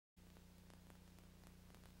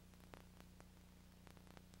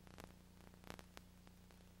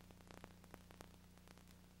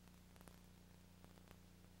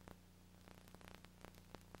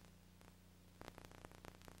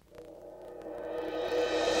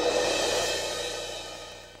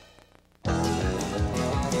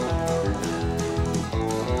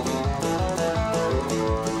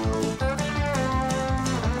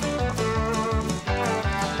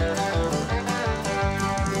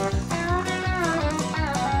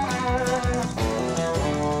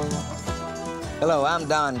Hello, I'm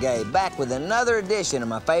Don Gay, back with another edition of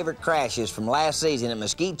my favorite crashes from last season at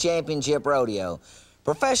Mesquite Championship Rodeo.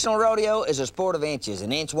 Professional rodeo is a sport of inches.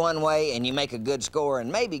 An inch one way and you make a good score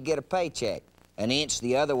and maybe get a paycheck. An inch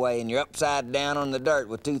the other way and you're upside down on the dirt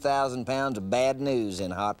with 2,000 pounds of bad news in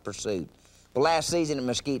hot pursuit. Well, last season at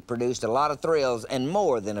Mesquite produced a lot of thrills and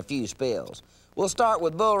more than a few spills. We'll start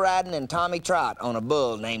with bull riding and Tommy Trot on a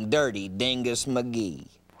bull named Dirty Dingus McGee.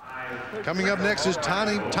 Coming up next is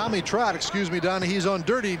Tommy Trot, Donnie. He's on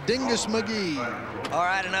Dirty Dingus McGee. All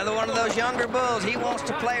right, another one of those younger bulls. He wants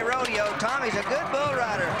to play rodeo. Tommy's a good bull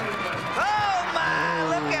rider. Oh, my,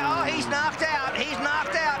 look at, he's knocked out. He's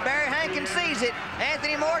knocked out. Barry Hankins sees it.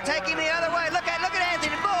 Anthony Moore taking the other way. Look at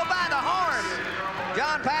Anthony, bull by the horn.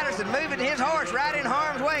 John Patterson moving his horse right in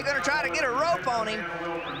harm's way, going to try to get a rope on him.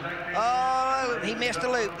 Oh, he missed the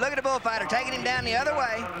loop. Look at the bullfighter taking him down the other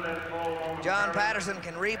way. John Patterson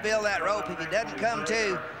can rebuild that rope if he doesn't come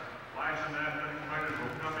to.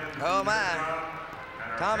 Oh, my.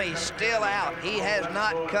 Tommy's still out. He has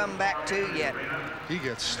not come back to yet. He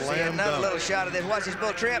gets slammed. See another little shot of this. Watch this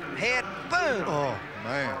bull trip. Head, boom. Oh,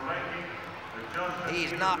 man.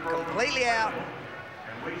 He's knocked completely out.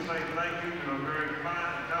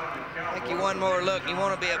 Take you one more look. You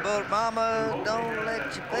want to be a bull. Mama, don't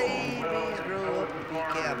let your babies grow up to be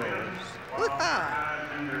cowboys.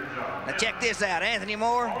 Now check this out, Anthony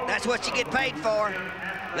Moore. That's what you get paid for.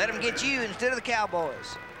 Let them get you instead of the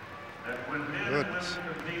Cowboys. Goodness.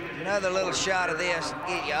 Another little shot of this.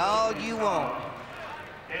 Get you all you want.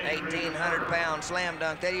 1,800-pound slam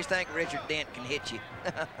dunk. They just think Richard Dent can hit you.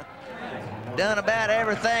 Done about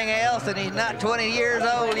everything else, and he's not 20 years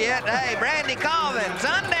old yet. Hey, Brandy Colvin,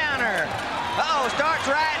 Sundowner. Starts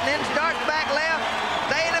right and then starts back left.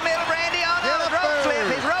 Stay in the middle, Brandy. Oh, no, the rope slip.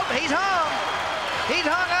 His rope, he's hung. He's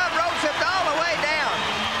hung up, rope slipped all the way down.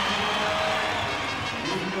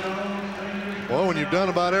 Well, when you've done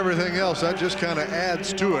about everything else, that just kind of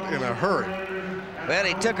adds to it in a hurry. Well,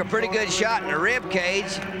 he took a pretty good shot in the rib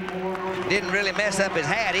cage. Didn't really mess up his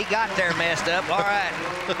hat. He got there messed up. All right.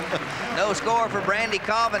 No score for Brandy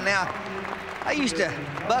Colvin. Now, I used to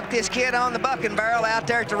buck this kid on the bucking barrel out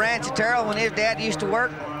there at the ranch at Terrell when his dad used to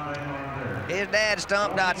work. His dad,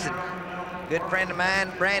 Stump Dotson. Good friend of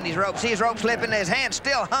mine, Brandy's rope. See his rope slipping, his hand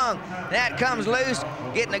still hung. That comes loose,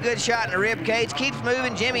 getting a good shot in the rib cage. Keeps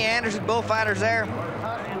moving. Jimmy Anderson, bullfighter's there,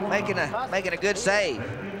 making a good save.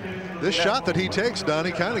 This shot that he takes,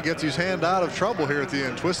 Donnie, kind of gets his hand out of trouble here at the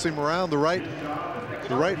end. Twists him around the right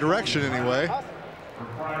direction anyway.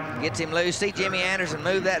 Gets him loose. See Jimmy Anderson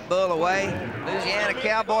move that bull away. Louisiana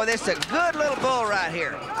Cowboy. This is a good little bull right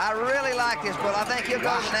here. I really like this bull. I think he'll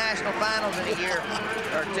go to the national finals in a year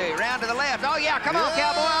or two. Round to the left. Oh, yeah, come on,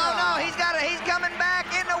 Cowboy. Oh, no, he's coming back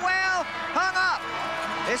in the well. Hung up.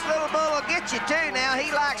 This little bull will get you, too, now.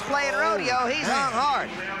 He likes playing rodeo. He's hung hard.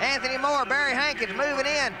 Anthony Moore, Barry Hankins moving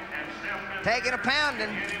in. Taking a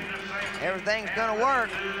pounding. Everything's going to work.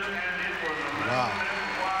 Wow.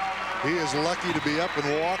 He is lucky to be up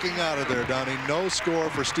and walking out of there, Donnie. No score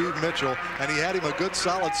for Steve Mitchell, and he had him a good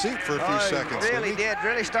solid seat for a few seconds. Really did.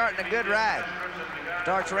 Really starting a good ride.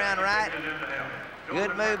 Starts around right.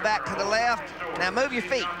 Good move back to the left. Now move your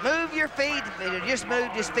feet. Move your feet. If he just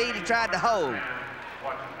moved his feet, he tried to hold.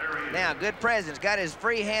 Now, good presence. Got his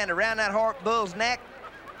free hand around that bull's neck,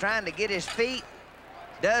 trying to get his feet.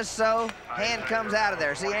 Does so. Hand comes out of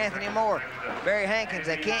there. See Anthony Moore, Barry Hankins.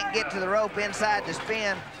 They can't get to the rope inside the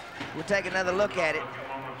spin. We'll take another look at it.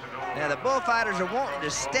 Now, the bullfighters are wanting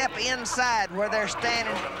to step inside where they're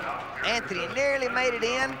standing. Anthony nearly made it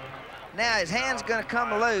in. Now his hand's going to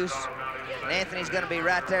come loose, and Anthony's going to be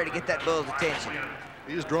right there to get that bull's attention.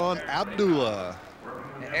 He's drawn Abdullah.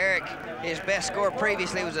 Eric, his best score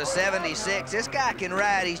previously was a 76. This guy can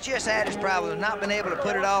ride. He's just had his problems, not been able to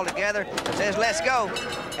put it all together. Says, let's go.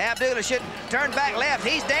 Abdullah should turn back left.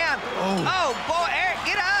 He's down. Oh, boy, Eric,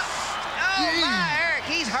 get up. Oh, my, Eric,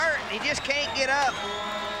 he's hurt. He just can't get up.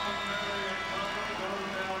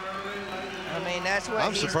 I mean, that's what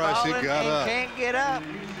I'm surprised he got up. Can't get up.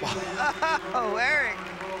 Oh, Eric.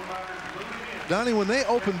 Donnie, when they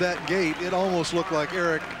opened that gate, it almost looked like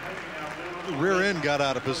Eric rear end got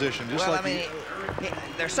out of position. Just well, like I mean,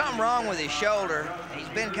 there's something wrong with his shoulder. He's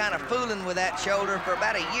been kind of fooling with that shoulder for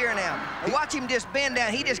about a year now. Watch him just bend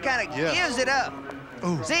down. He just kind of gives it up.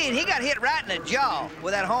 Ooh. See, he got hit right in the jaw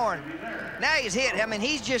with that horn. Now he's hit. I mean,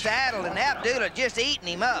 he's just addled, and Abdullah just eating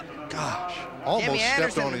him up. Gosh, almost Jimmy stepped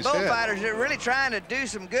Anderson, on his bullfighters are really trying to do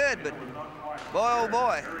some good, but boy, oh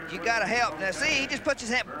boy, you got to help. Now, see, he just puts his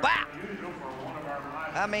hand, bop.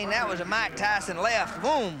 I mean, that was a Mike Tyson left,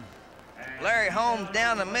 boom. Larry Holmes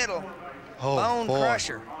down the middle, bone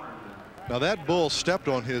crusher. Now that bull stepped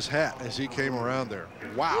on his hat as he came around there.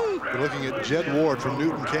 Wow. We're looking at Jed Ward from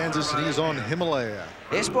Newton, Kansas, and he's on Himalaya.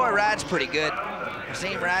 This boy rides pretty good. I've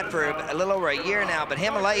seen him ride for a little over a year now, but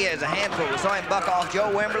Himalaya is a handful. We saw him buck off Joe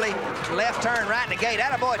Wimberly. Left turn right in the gate.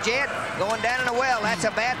 Attaboy, Jed. Going down in the well. That's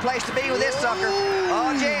a bad place to be with this sucker.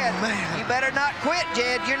 Oh, Jed, man. You better not quit,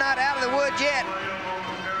 Jed. You're not out of the woods yet.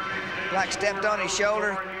 Like stepped on his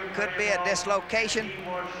shoulder. Could be a dislocation.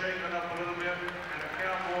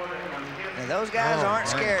 And those guys aren't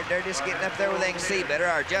scared. They're just getting up there where they can see better.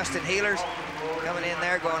 Our Justin Healers coming in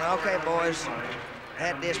there going, okay, boys,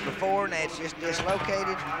 had this before, and it's just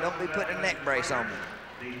dislocated. Don't be putting a neck brace on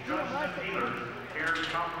me.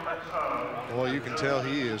 Well, you can tell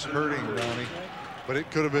he is hurting, Ronnie, but it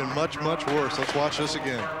could have been much, much worse. Let's watch this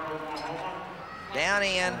again. Down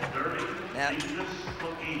in. Now,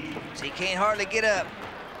 so he can't hardly get up.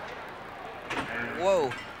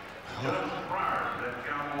 Whoa.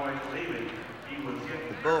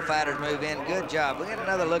 The bullfighters move in. Good job. We got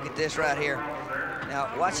another look at this right here. Now,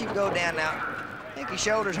 watch him go down now. I think his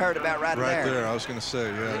shoulders hurt about right there. Right there, I was going to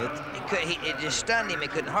say, yeah. It just stunned him. He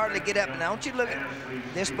couldn't hardly get up. Now, don't you look at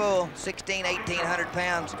this bull, 1,800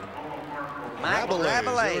 pounds.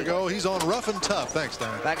 There we go. He's on rough and tough. Thanks,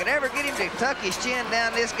 Dan. If I could ever get him to tuck his chin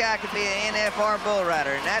down, this guy could be an NFR bull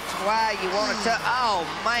rider, and that's why you want to tuck. Oh,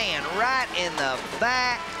 man, right in the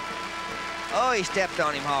back. Oh, he stepped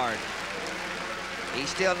on him hard. He's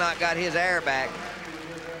still not got his air back.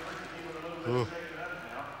 Ooh.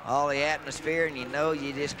 All the atmosphere, and you know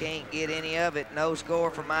you just can't get any of it. No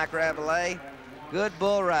score for Mike Rabelais. Good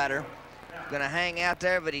bull rider. Gonna hang out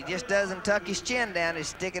there, but he just doesn't tuck his chin down. He's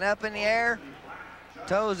sticking up in the air,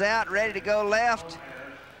 toes out, ready to go left.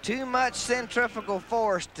 Too much centrifugal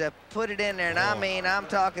force to put it in there, and I mean, I'm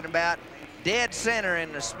talking about dead center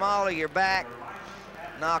in the small of your back.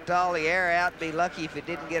 Knocked all the air out. Be lucky if it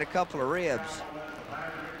didn't get a couple of ribs.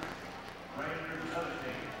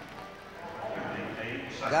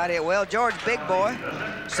 Got it well. George, big boy.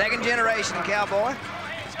 Second generation cowboy.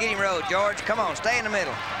 Let's get him rode, George. Come on, stay in the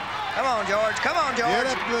middle. Come on, George. Come on, George. Get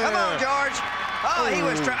up there. Come on, George. Oh, he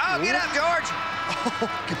was trying. Oh, get up, George. Oh,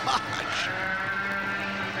 gosh.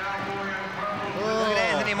 Look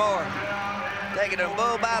at Anthony Moore. Taking a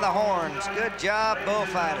bull by the horns. Good job,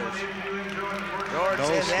 bullfighters. George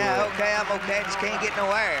says, yeah, okay, I'm okay. Just can't get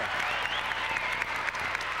no air.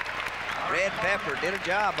 Red Pepper did a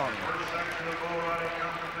job on him.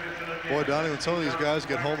 Boy, Donnie, when some of these guys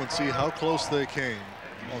get home and see how close they came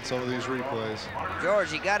on some of these replays.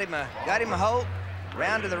 George, he got him a hold,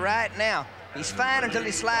 round to the right. Now, he's fine until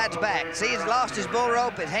he slides back. See, he's lost his bull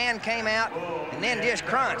rope, his hand came out, and then just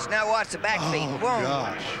crunched. Now watch the back feet. Oh, boom.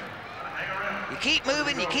 gosh. You keep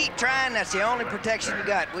moving, you keep trying. That's the only protection you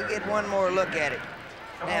got. We get one more look at it.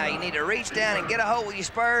 Now, you need to reach down and get a hold with your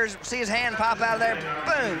spurs. See his hand pop out of there?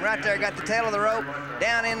 Boom, right there. Got the tail of the rope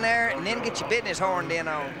down in there, and then get your business horned in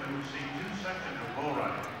on.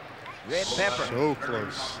 Red Pepper. So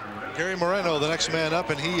close. Gary Moreno, the next man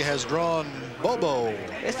up, and he has drawn Bobo.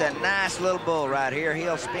 It's a nice little bull right here.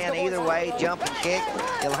 He'll spin either way, jump and kick.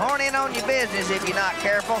 He'll horn in on your business if you're not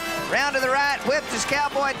careful. Round to the right, whips his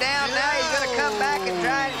cowboy down. Now he's going to come back and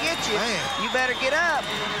try to get you. Man. You better get up.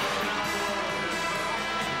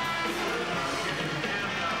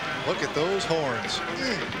 Look at those horns.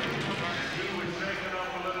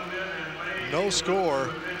 No score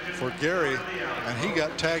for Gary, and he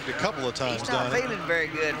got tagged a couple of times. He's not feeling very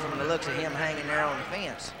good from the looks of him hanging there on the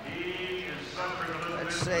fence.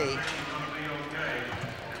 Let's see.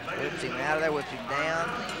 Whips him out of there, whips him down.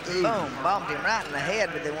 Boom, bumped him right in the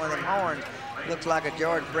head with one of them horns. Looks like a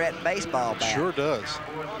George Brett baseball bat. Sure does.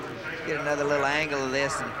 Let's get another little angle of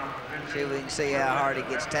this and see if we can see how hard he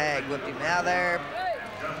gets tagged. Whipped him out of there.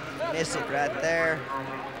 Miss it right there.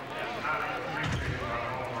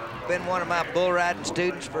 Been one of my bull riding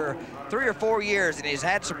students for 3 or 4 years, and he's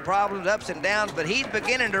had some problems, ups and downs, but he's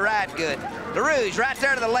beginning to ride good. LaRouge right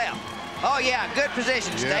there to the left. Oh yeah, good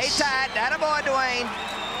position. Yes. Stay tight. Attaboy, Dwayne.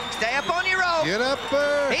 Stay up on your rope. Get up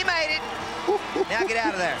there. He made it. Now get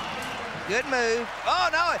out of there. Good move. Oh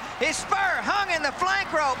no, his spur hung in the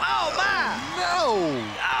flank rope. Oh my.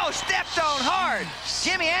 No. Oh, stepped on hard.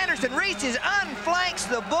 Jimmy Anderson reaches, unflanks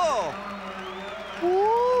the bull.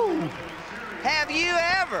 Woo. Have you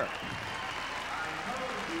ever?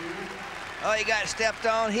 Oh, you got stepped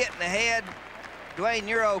on, hit in the head. Dwayne,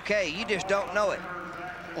 you're okay. You just don't know it.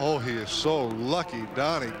 Oh, he is so lucky,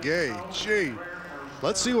 Donnie Gay. Gee.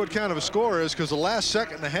 Let's see what kind of a score is, because the last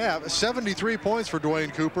second and a half, 73 points for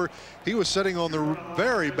Dwayne Cooper. He was sitting on the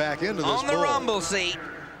very back end of this on the bull. rumble seat.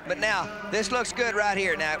 But now, this looks good right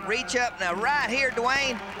here. Now, reach up. Now, right here,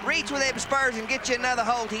 Dwayne, reach with them spurs and get you another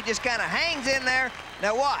hold. He just kind of hangs in there.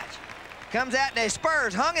 Now, watch. Comes out, and his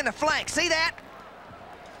spurs hung in the flank. See that?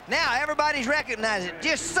 Now, everybody's recognizing it.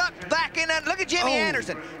 Just sucked back in. Look at Jimmy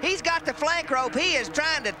Anderson. He's got the flank rope. He is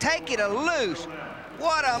trying to take it loose.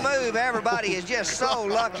 What a move. Everybody is just so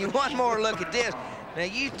lucky. One more look at this. Now,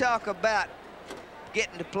 you talk about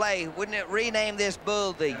getting to play. Wouldn't it rename this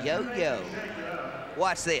bull the Yo-Yo?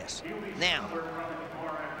 Watch this. Now,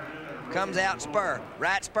 comes out spur.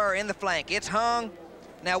 Right spur in the flank. It's hung.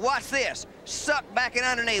 Now, watch this. Suck back and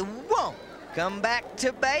underneath. Whoa. Come back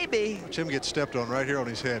to baby. Watch him get stepped on right here on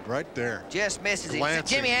his head, right there. Just misses him.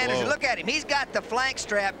 Glancing Jimmy Anderson, blow. look at him. He's got the flank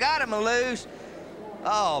strap. Got him loose.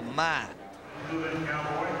 Oh, my.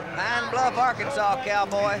 Pine Bluff, Arkansas,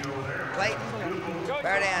 cowboy. Clayton,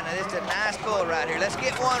 bear down. Now, this is a nice bull right here. Let's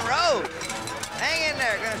get one road. Hang in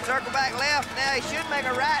there. Going to circle back left. Now, he should make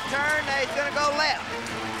a right turn. Now, he's going to go left.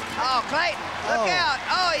 Oh, Clayton, look out.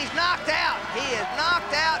 Oh, he's knocked out. He is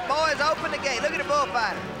knocked out. Boys, open the gate. Look at the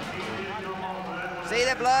bullfighter. See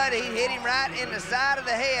the blood? He hit him right in the side of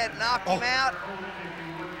the head. Knocked him out.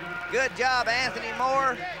 Good job, Anthony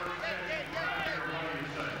Moore.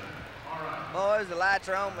 Boys, the lights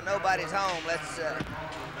are on, but nobody's home. Let's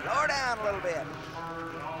lower down a little bit.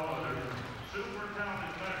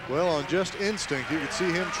 Well, on just instinct, you could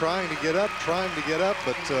see him trying to get up,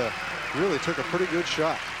 but really took a pretty good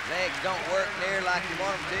shot. Legs don't work near like you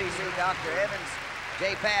want them to. You see Dr. Evans,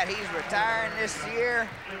 J. Pat, he's retiring this year.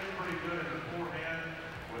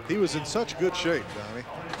 He was in such good shape, Donnie.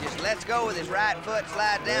 Just lets go with his right foot,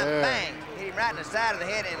 slide down, bang. Hit him right in the side of the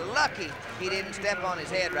head, and lucky he didn't step on his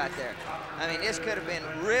head right there. I mean, this could have been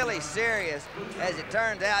really serious. As it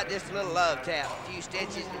turns out, just a little love tap. A few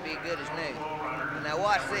stitches and be good as new. Now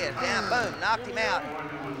watch this. Down, boom, knocked him out.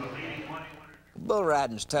 Bull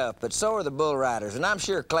riding's tough, but so are the bull riders, and I'm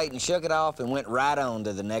sure Clayton shook it off and went right on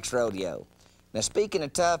to the next rodeo. Now, speaking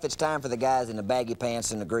of tough, it's time for the guys in the baggy pants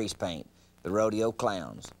and the grease paint, the rodeo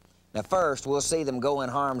clowns. Now, first, we'll see them go in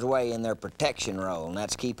harm's way in their protection role, and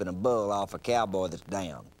that's keeping a bull off a cowboy that's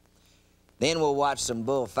down. Then we'll watch some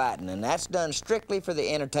bullfighting, and that's done strictly for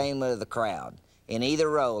the entertainment of the crowd. In either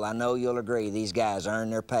role, I know you'll agree these guys earn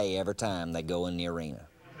their pay every time they go in the arena.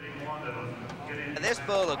 This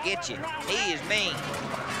bull will get you. He is mean.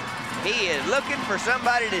 He is looking for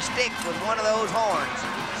somebody to stick with one of those horns.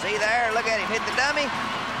 See there? Look at him hit the dummy.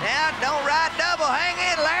 Now, don't ride double. Hang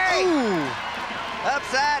in, Larry. Ooh.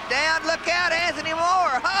 Upside down. Look out, Anthony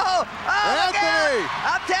Moore. Oh, look out.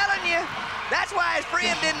 I'm telling you. That's why his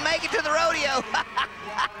friend didn't make it to the rodeo.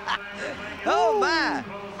 Oh, my.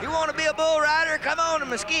 You want to be a bull rider? Come on to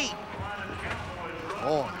Mesquite.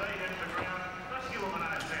 Oh.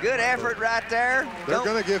 Good effort right there. They're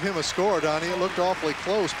going to give him a score, Donnie. It looked awfully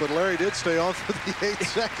close, but Larry did stay on for the 8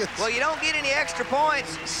 seconds. Well, you don't get any extra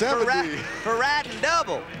points 70. for riding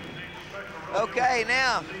double. Okay,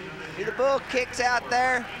 now, the bull kicks out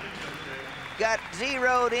there. Got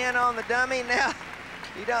zeroed in on the dummy. Now,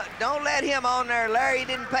 you don't let him on there, Larry. He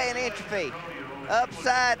didn't pay an entry fee.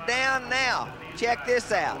 Upside down now. Check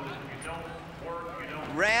this out.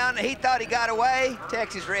 Round, he thought he got away.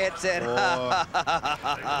 Texas Red said,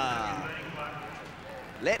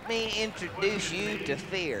 let me introduce you to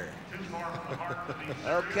fear.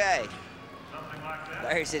 Okay.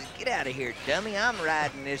 Larry says, get out of here, dummy. I'm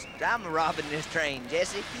robbing this train,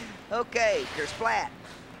 Jesse. Okay, kersplat.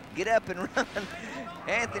 Get up and run.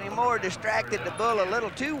 Anthony Moore distracted the bull a little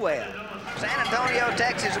too well. San Antonio,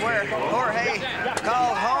 Texas, where Jorge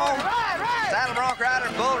called home. Saddle bronc rider,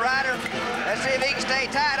 bull rider. Let's see if he can stay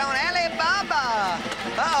tight on Alibaba.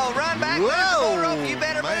 Uh-oh, run back. Bull rope. You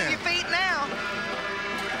better move your feet now.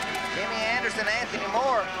 Jimmy Anderson, Anthony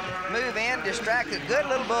Moore move in, distracted. Good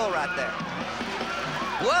little bull right there.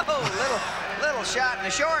 Whoa, little shot in the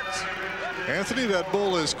shorts. Anthony, that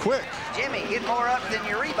bull is quick. Jimmy, get more up than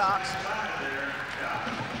your Reeboks.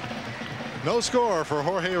 No score for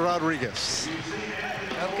Jorge Rodriguez.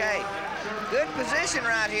 Okay, good position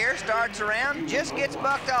right here. Starts around, just gets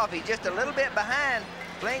bucked off. He's just a little bit behind,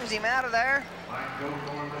 flings him out of there.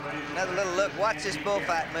 Another little look. Watch this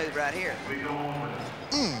bullfight move right here.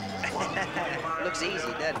 Looks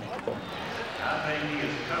easy, doesn't it?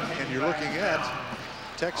 And you're looking at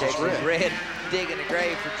Texas Red digging a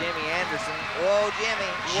grave for Jimmy Anderson. Whoa, Jimmy.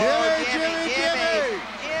 Whoa,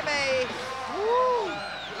 Jimmy. Woo.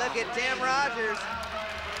 Look at Tim Rogers.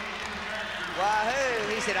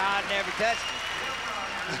 Wahoo. He said, I'd never touch me.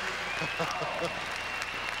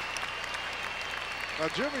 Now,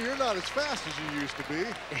 Jimmy, you're not as fast as you used to be.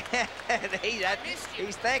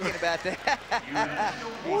 He's thinking about that.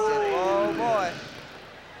 He said, oh, boy.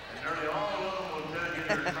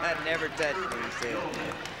 Never touched me, he said.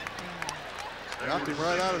 Knocked him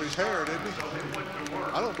right out of his hair, didn't he?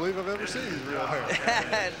 I don't believe I've ever seen his real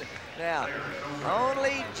hair. Now,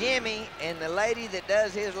 only Jimmy and the lady that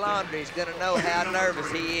does his laundry is going to know how nervous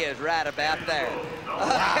he is right about there.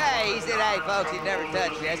 Okay, he said, hey, folks, he never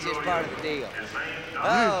touched me. That's just part of the deal.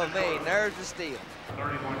 Oh, me, nerves of steel.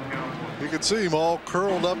 You can see him all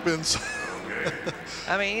curled up inside.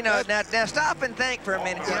 I mean, you know, now stop and think for a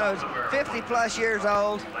minute. You know, he's 50-plus years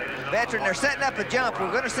old, veteran. They're setting up a jump.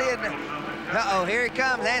 We're going to see it. Uh-oh, here he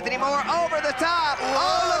comes, Anthony Moore, over the top.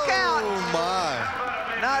 Oh, look out. Oh, my.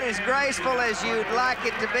 Not as graceful as you'd like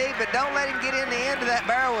it to be, but don't let him get in the end of that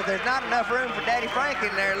barrel. There's not enough room for Daddy Frank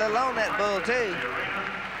in there, a little on that bull, too.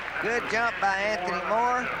 Good jump by Anthony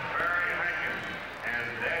Moore.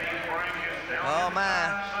 Oh,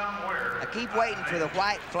 my. I keep waiting for the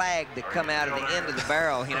white flag to come out of the end of the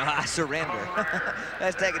barrel. You know, I surrender.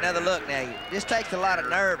 Let's take another look now. This takes a lot of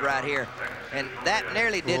nerve right here, and that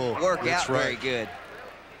nearly didn't work out very good.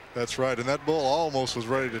 That's right, and that bull almost was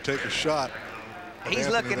ready to take a shot. He's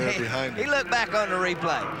looking behind him. He looked back on the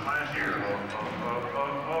replay.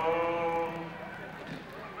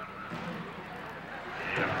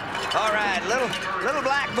 All right, little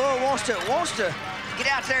black bull wants to get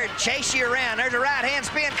out there and chase you around. There's a right hand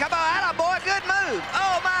spin. Come on, atta boy, good move.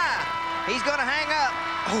 Oh my, he's gonna hang up.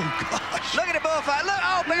 Oh gosh. Look at the bullfight. Look,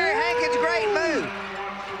 oh, Barry Hankins, great move.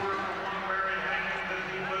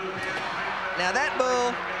 Now that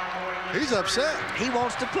bull, he's upset. he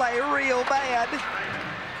wants to play real bad.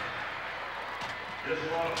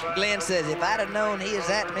 Glenn says, if I'd have known he is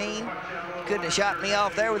that mean, couldn't have shot me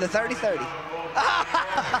off there with a 30-30.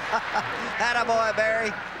 Atta boy,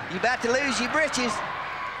 Barry. You about to lose your britches.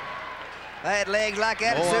 I had legs like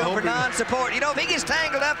that and suing for non-support. You know, if he gets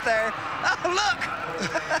tangled up there, oh, look.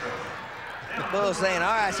 Bull's saying,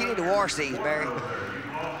 all right, you need to wash these, Barry.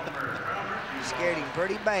 You scared him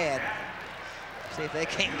pretty bad. See if they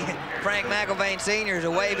can't get Frank McIlvain Sr. is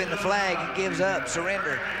waving the flag. He gives up,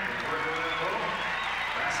 surrender.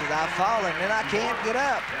 He says, I've fallen and I can't get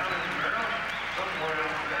up.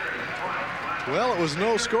 Well, it was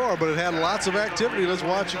no score, but it had lots of activity. Let's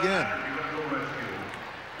watch again.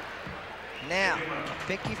 Now,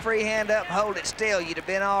 pick your free hand up, hold it still. You'd have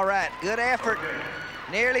been all right. Good effort.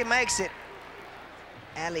 Nearly makes it.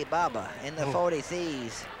 Alibaba in the 40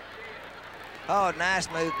 Thieves. Oh, nice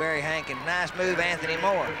move, Barry Hankins. Nice move, Anthony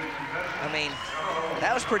Moore. I mean,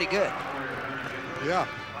 that was pretty good. Yeah,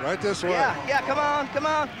 right this way. Yeah, come on, come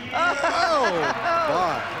on. Oh,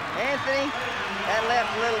 my. Anthony, that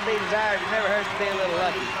left a little to be desired. It never hurts to be a little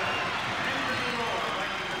lucky.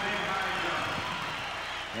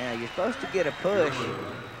 Now, you're supposed to get a push. Straight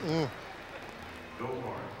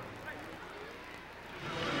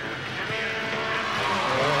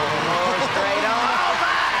on. Oh,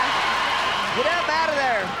 my! Get up out of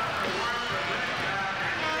there.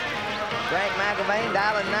 Frank McIlvain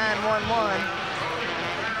dialing 911.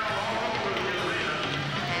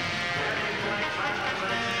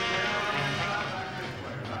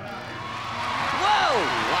 Whoa!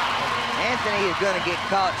 Wow. Anthony is going to get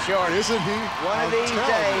caught short. Isn't he? One of these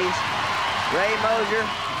days, Ray Mosier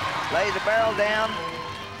lays the barrel down.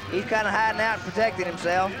 He's kind of hiding out and protecting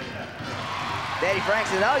himself. Daddy Frank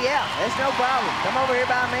says, oh, yeah, that's no problem. Come over here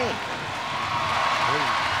by me.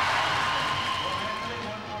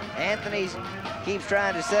 Anthony keeps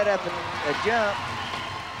trying to set up a jump.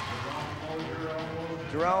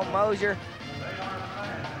 Jerome Mosier.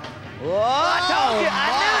 Whoa, I told you, I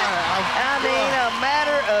knew it. I mean, a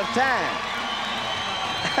matter of time.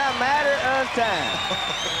 A matter of time.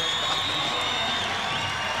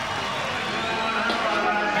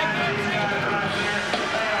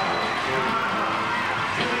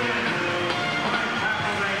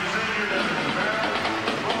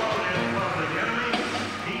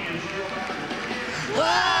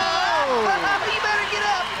 You better get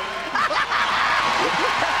up.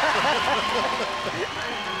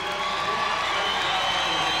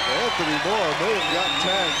 Anthony Moore may have gotten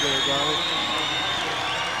tagged there, Donnie.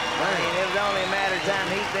 I mean, it was only a matter of time.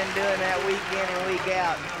 He's been doing that week in and week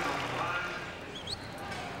out.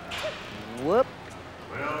 Whoop.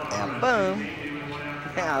 And boom.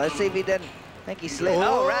 Now, let's see if he doesn't think he slipped.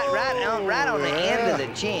 Oh, right on the end of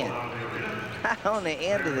the chin. Right on the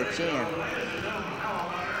end of the chin.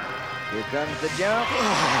 Here comes the jump. Up,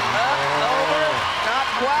 over, not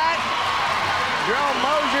quite. Jerome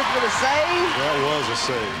Mosier for the save. That was a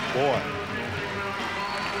save, boy.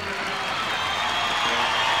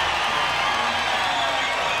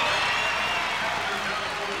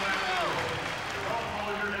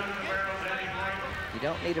 You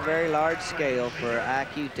don't need a very large scale for an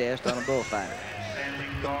IQ test on a bullfighter.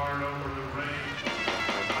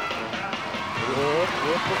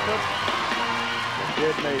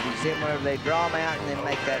 Good move. You see them where they draw them out and then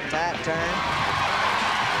make that tight turn.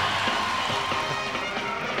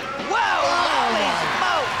 Whoa! Holy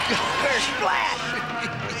smoke! They're flat!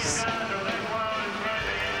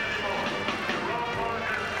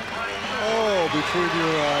 Oh, between you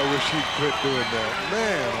and I wish he'd quit doing that.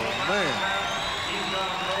 Man, oh man.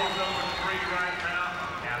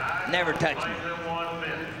 Never touch me.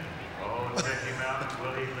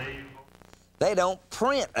 They don't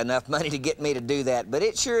print enough money to get me to do that, but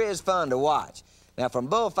it sure is fun to watch. Now, from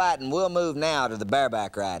bullfighting, we'll move now to the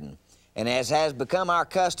bareback riding. And as has become our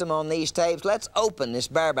custom on these tapes, let's open this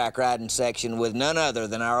bareback riding section with none other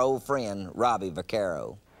than our old friend, Robbie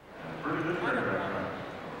Vaccaro.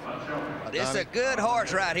 This is a good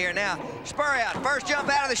horse right here. Now, spur out, first jump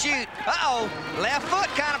out of the chute. Uh-oh, left foot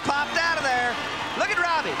kind of popped out of there. Look at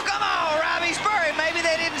Robbie. Come on, Robbie, spur him. Maybe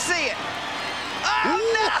they didn't see it. Oh,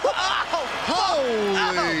 no! Oh,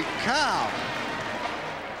 holy cow.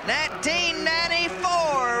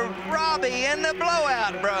 1994, Robbie and the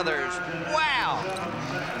Blowout Brothers. Wow.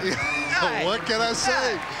 Yeah, what can I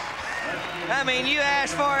say? I mean, you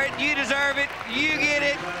asked for it, you deserve it, you get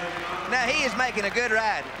it. Now, he is making a good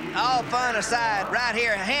ride. All fun aside, right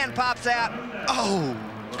here, a hand pops out. Oh,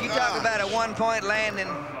 you talk about a one-point landing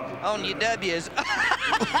on your W's.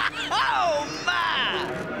 Oh, my!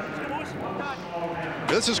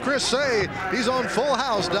 This is Chris Say. He's on Full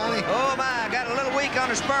House, Donnie. Oh, my. Got a little weak on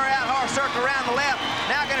the spur out. Horse circle around the left.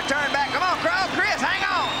 Now going to turn back. Come on, Chris. Hang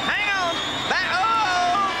on. Hang on. Back.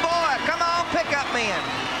 Oh, boy. Come on, pickup men.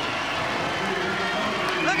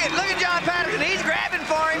 Look at John Patterson. He's grabbing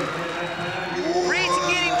for him. Reach and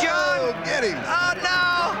get him, John. Get him. Oh,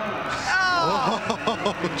 no.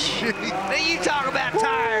 Oh, gee. Now, you talk about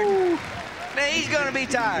tired. Now, he's going to be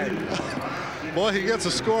tired. Boy, he gets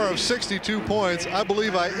a score of 62 points. I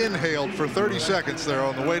believe I inhaled for 30 seconds there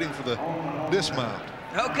on the waiting for the dismount.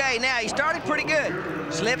 Okay, now he started pretty good.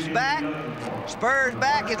 Slips back, spurs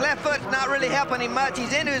back. His left foot's not really helping him much.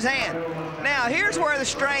 He's into his hand. Now, here's where the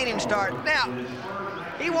straining starts. Now,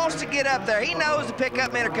 he wants to get up there. He knows the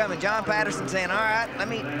pickup men are coming. John Patterson saying, all right, let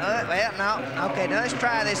me, well, no. Okay, now let's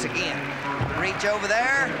try this again. Reach over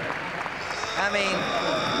there. I mean,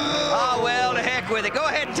 oh, well, to heck with it. Go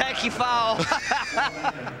ahead and take your fall.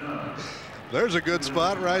 There's a good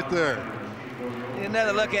spot right there.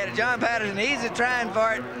 Another look at it. John Patterson, he's trying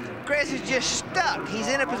for it. Chris is just stuck. He's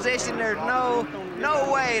in a position there's no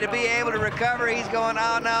way to be able to recover. He's going,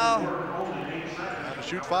 oh, no. To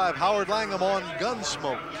shoot 5, Howard Langham on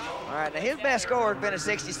Gunsmoke. All right, now his best score has been a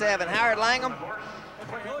 67. Howard Langham,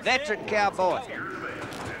 veteran cowboy.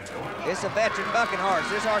 It's a veteran bucking horse.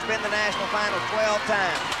 This horse been in the national finals 12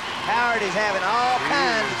 times. Howard is having all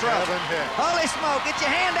kinds of trouble. Holy smoke, get your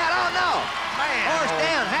hand out. Oh, no. Man, horse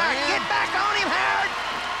down. Howard, get back on him, Howard.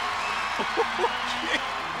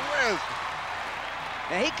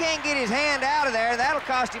 Now, he can't get his hand out of there. That'll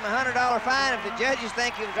cost him a $100 fine if the judges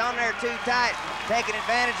think he was on there too tight, taking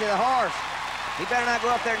advantage of the horse. He better not go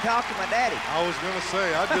up there and talk to my daddy. I was going to say,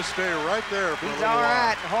 I'd just stay right there for a little while. He's all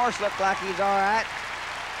right. The horse looked like he's all right.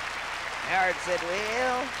 Howard said,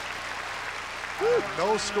 well.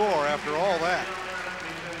 No score after all that.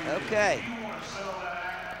 Okay.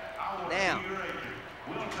 Now,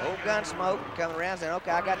 old Gunsmoke coming around saying,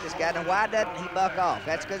 okay, I got this guy. Now, why doesn't he buck off?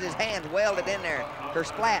 That's because his hand's welded in there, her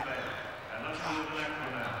splat.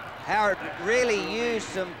 Howard really used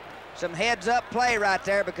some heads-up play right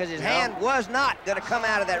there because his hand was not going to come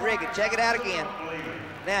out of that rig. Check it out again.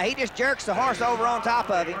 Now, he just jerks the horse over on top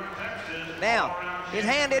of him. Now, his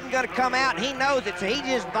hand isn't going to come out, and he knows it, so he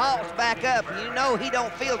just vaults back up. You know he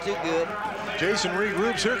don't feel too good. Jason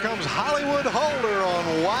regroups. Here comes Hollywood Holder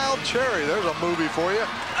on Wild Cherry. There's a movie for you.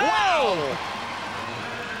 Whoa!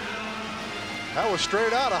 That was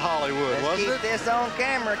straight out of Hollywood, Let's wasn't it? keep this on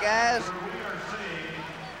camera, guys.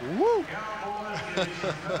 Woo!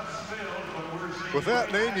 With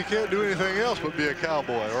that name, you can't do anything else but be a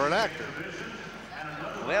cowboy or an actor.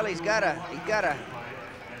 Well, he's got a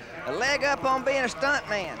leg up on being a stunt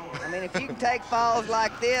man. I mean, if you can take falls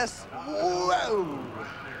like this, whoa,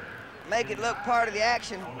 make it look part of the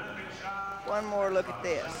action. One more look at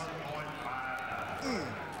this.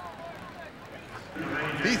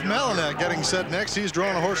 Heath Malinet getting set next. He's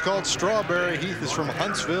drawn a horse called Strawberry. Heath is from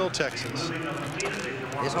Huntsville, Texas.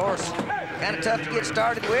 This horse, kind of tough to get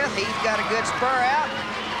started with. He's got a good spur out.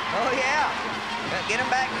 Oh, yeah. Get him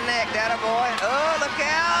back in the neck, that boy. Oh, look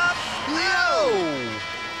out. No!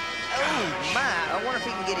 Oh, my. I wonder if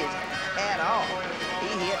he can get his at all. He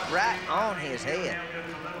hit right on his head.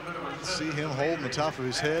 See him holding the top of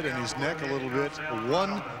his head and his neck a little bit. A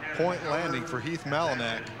 1-point landing for Heath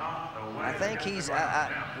Malinak. I think he's,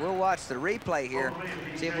 we'll watch the replay here,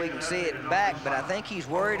 see if we can see it back, but I think he's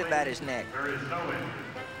worried about his neck.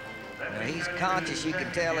 Now, he's conscious, you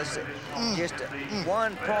can tell us just a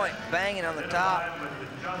 1 point banging on the top.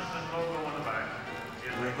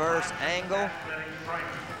 Reverse angle.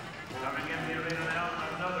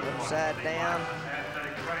 Upside down.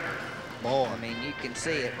 Boy. I mean, you can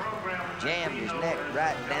see it. Jammed his neck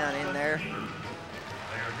right down in there.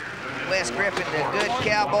 Wes Griffin, the good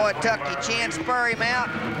cowboy, tuck your chin, spur him out.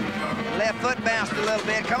 Left foot bounced a little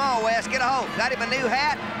bit. Come on, Wes, get a hold. Got him a new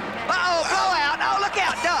hat. Uh-oh, blowout. Oh, look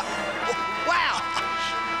out, duck. Wow.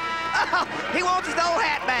 Oh, he wants his old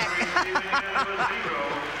hat back.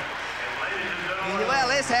 Well,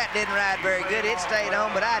 this hat didn't ride very good. It stayed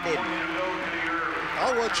on, but I didn't.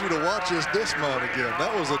 I want you to watch his dismount again.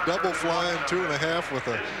 That was a double flying 2.5 with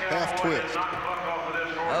a half twist.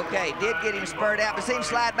 Okay, did get him spurred out, but see him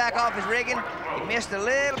slide back off his rigging. He missed a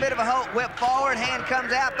little bit of a hook, whip forward, hand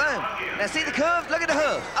comes out, boom. Now see the hooves? Look at the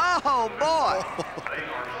hooves. Oh, boy.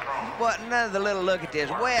 What another little look at this.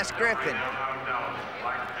 Wes Griffin,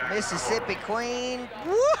 Mississippi Queen.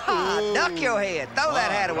 Woo-ha! Duck your head. Throw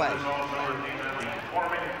that hat away.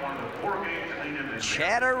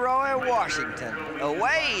 Chatteroy, Washington, a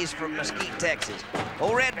ways from Mesquite, Texas.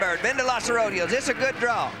 Old Redbird, been to lots of rodeos. It's a good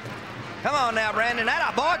draw. Come on now, Brandon.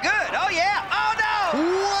 That boy, good. Oh, yeah. Oh, no.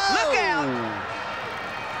 Whoa. Look out.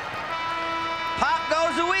 Pop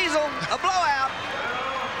goes the weasel. A blowout.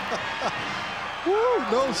 Woo,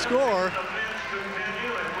 no score.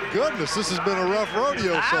 Goodness, this has been a rough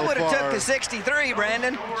rodeo so far. I would have took the 63,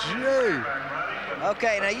 Brandon. Gee.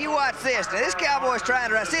 Okay, now you watch this. Now this cowboy's trying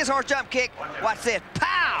to run. See his horse jump kick? Watch this.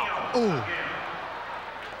 Pow! Ooh.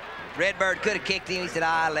 Redbird could have kicked him. He said,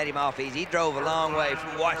 I let him off easy. He drove a long way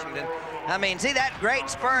from Washington. I mean, see that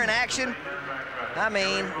great spur in action? I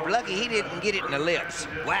mean, lucky he didn't get it in the lips.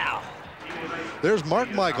 Wow. There's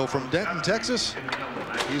Mark Michael from Denton, Texas.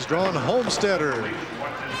 He's drawn Homesteader.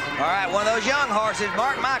 All right, one of those young horses,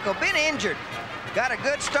 Mark Michael, been injured. Got a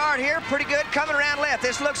good start here, pretty good, coming around left.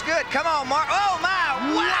 This looks good. Come on, Mark. Oh,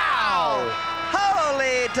 my, wow!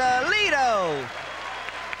 Holy Toledo!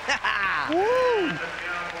 Woo!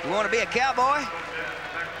 You want to be a cowboy?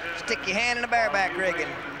 Stick your hand in the bareback rigging.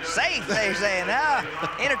 Safe, they're saying. Now,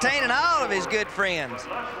 entertaining all of his good friends.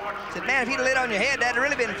 Said, man, if he'd have lit on your head, that'd have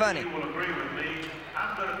really been funny.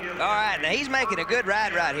 All right, now he's making a good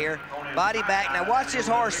ride right here. Body back. Now watch this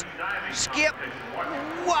horse skip.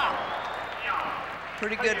 Wow.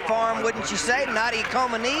 Pretty good form, wouldn't you say? Nadia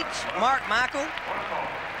Comaneci, Mark Michael.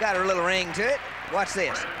 Got a little ring to it. Watch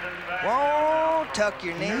this. Whoa, tuck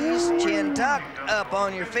your knees, chin tucked, up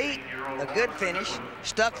on your feet. A good finish.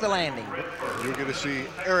 Stuck the landing. You're going to see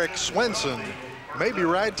Eric Swenson maybe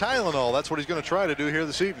ride Tylenol. That's what he's going to try to do here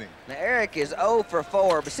this evening. Now, Eric is 0 for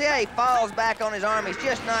 4, but see how he falls back on his arm? He's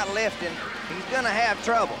just not lifting. He's going to have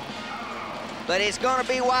trouble. But it's going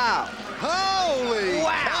to be wild. Holy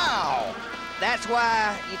cow! That's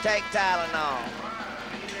why you take Tylenol.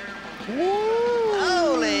 Woo!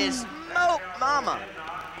 Holy smoke, mama.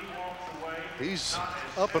 He's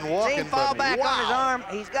up and walking. See him fall back wow. on his arm?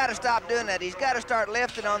 He's got to stop doing that. He's got to start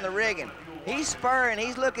lifting on the rigging. He's spurring,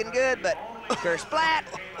 he's looking good, but kersplat,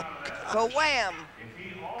 ka-wham,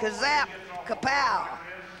 ka-zap, ka-pow.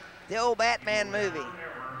 The old Batman movie.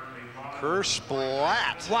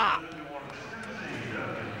 Kersplat. Whop.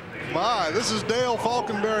 My, this is Dale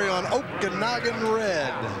Falconberry on Okanagan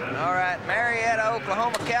Red. All right, Marietta,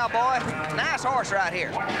 Oklahoma cowboy. Nice horse right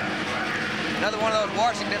here. Another one of those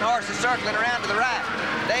Washington horses circling around to the right.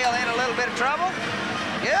 Dale in a little bit of trouble.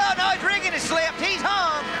 Yeah, no, his rigging is slipped. He's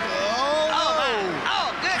hung. Oh, oh my.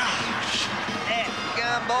 Oh, goodness. That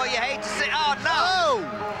gun, boy, you hate to see. Oh, no.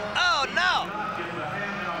 Oh, no.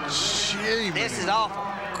 Gee, this is awful.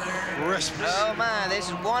 Christmas. Oh, my. This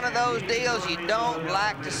is one of those deals you don't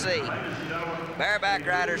like to see. Bareback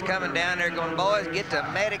riders coming down there going, boys, get the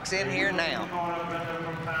medics in here now.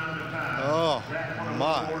 Oh,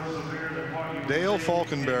 my. Dale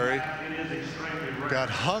Falconberry got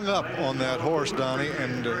hung up on that horse, Donnie,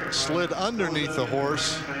 and slid underneath the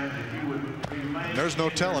horse. And there's no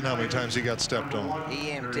telling how many times he got stepped on.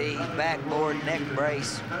 EMT, backboard, neck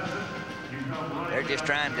brace. They're just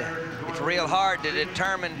trying to, it's real hard to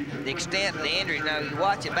determine the extent of the injury. Now, you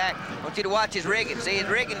watch it back. I want you to watch his rigging. See, his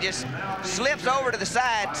rigging just slips over to the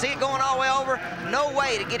side. See it going all the way over? No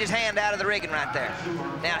way to get his hand out of the rigging right there.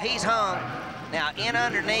 Now, he's hung. Now, in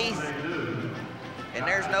underneath. And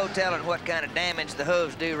there's no telling what kind of damage the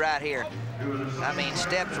hooves do right here. I mean,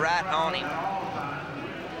 steps right on him.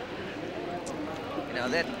 You know,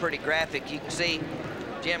 that's pretty graphic. You can see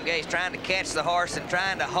Jim Gay's trying to catch the horse and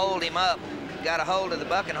trying to hold him up. Got a hold of the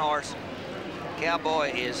bucking horse.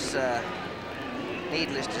 Cowboy is,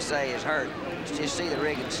 needless to say, is hurt. Just see the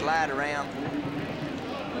rigging slide around.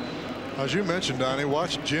 As you mentioned, Donnie,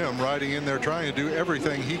 watch Jim riding in there trying to do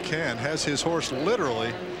everything he can. Has his horse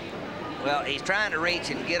literally. Well, he's trying to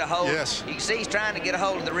reach and get a hold. Yes. You can see he's trying to get a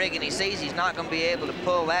hold of the rigging. He sees he's not going to be able to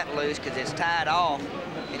pull that loose because it's tied off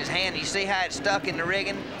in his hand. You see how it's stuck in the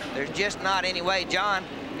rigging? There's just not any way. John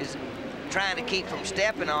is trying to keep from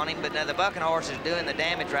stepping on him, but now the bucking horse is doing the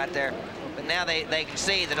damage right there. But now they can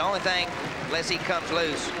see that the only thing, unless he comes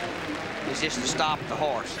loose, is just to stop the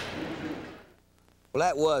horse. Well,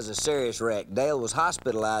 that was a serious wreck. Dale was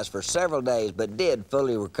hospitalized for several days, but did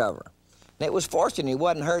fully recover. And it was fortunate he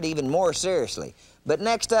wasn't hurt even more seriously. But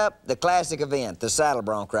next up, the classic event, the saddle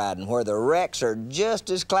bronc riding, where the wrecks are just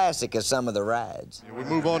as classic as some of the rides. We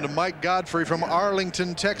move on to Mike Godfrey from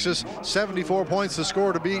Arlington, Texas. 74 points the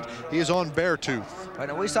score to beat. He is on Beartooth.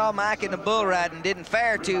 Well, we saw Mike in the bull riding, didn't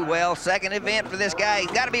fare too well. Second event for this guy.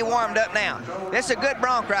 He's got to be warmed up now. This is a good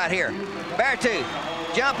bronc ride here. Beartooth,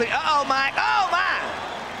 jumping. Uh-oh, Mike. Oh, my.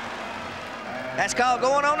 That's called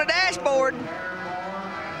going on the dashboard.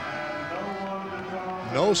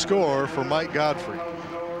 No score for Mike Godfrey.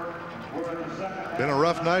 Been a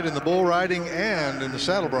rough night in the bull riding and in the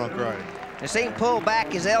saddle bronc riding. You see him pull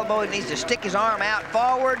back his elbow. He needs to stick his arm out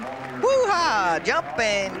forward. Woo-ha! Jump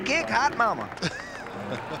and kick, hot mama.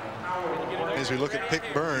 As we look at Pick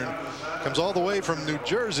Byrne, comes all the way from New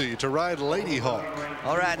Jersey to ride Lady Hawk.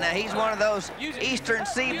 All right, now he's one of those Eastern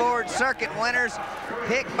Seaboard Circuit winners.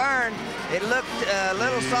 Pick Byrne, it looked a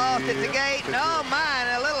little soft at the gate. Oh my,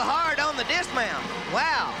 and a little hard on the dismount.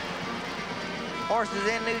 Wow. Horses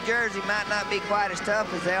in New Jersey might not be quite as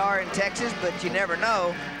tough as they are in Texas, but you never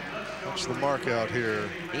know. Watch the mark out here.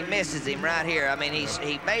 He misses him right here. I mean,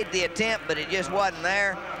 he made the attempt, but it just wasn't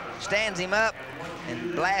there. Stands him up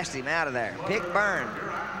and blasts him out of there. Pick Byrne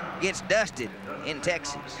gets dusted in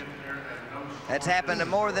Texas. That's happened to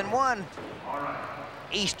more than one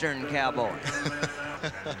Eastern cowboy.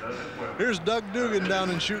 Here's Doug Dugan down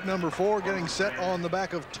in chute number 4, getting set on the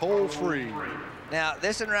back of Toll Free. Now,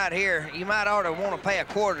 this one right here, you might ought to want to pay a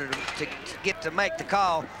quarter to get to make the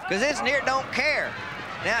call, because this near don't care.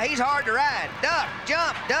 Now, he's hard to ride. Duck,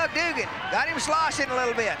 jump, Doug Dugan. Got him sloshing a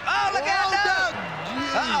little bit. Oh, look out, Doug!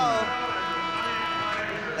 Uh-oh.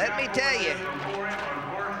 Let me tell you,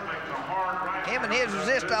 him and his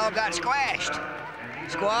resistol got squashed.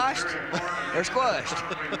 Squashed or squashed?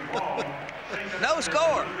 No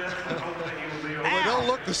score. Well, they don't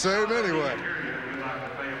look the same anyway.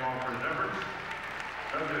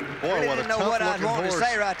 Boy, I really what a didn't know what I was wanting horse. to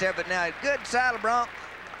say right there, but now good saddle bronc.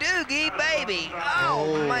 Doogie, baby.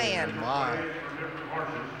 Oh, man. My.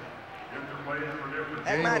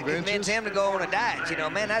 That might convince him to go on a diet. You know,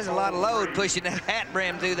 man, that's a lot of load pushing that hat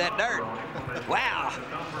brim through that dirt. Wow.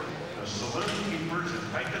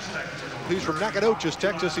 He's from Nacogdoches,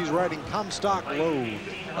 Texas. He's riding Comstock Load.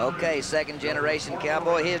 Okay, second generation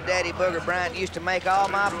cowboy. His daddy, Booger Bryant, used to make all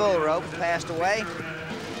my bull ropes, passed away.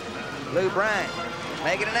 Lou Bryant,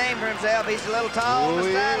 making a name for himself. He's a little tall on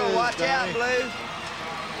the saddle. Watch out, Blue.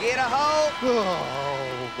 Get a hold.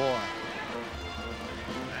 Oh, boy.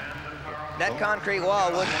 That concrete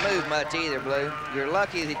wall wouldn't move much either, Blue. You're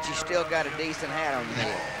lucky that you still got a decent hat on your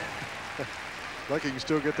head. Lucky you can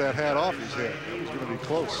still get that hat off his head. That was going to be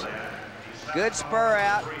close. Good spur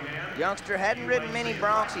out. Youngster hadn't ridden many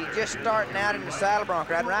broncs. He's just starting out in the saddle bronc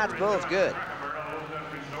riding. Rides bulls good.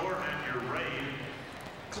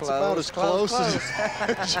 It's about as close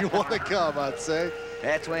as you want to come, I'd say.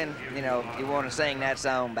 That's when, you know, you want to sing that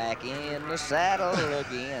song, Back in the Saddle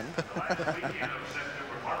Again.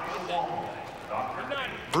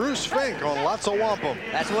 Bruce Fink on Lots of Wampum.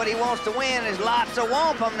 That's what he wants to win, is lots of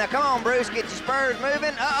wampum. Now, come on, Bruce, get your spurs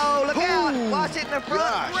moving. Uh-oh, look out. Watch it in the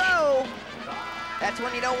front row. That's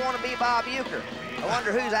when you don't want to be Bob Euchre. I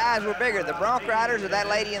wonder whose eyes were bigger, the bronc riders or that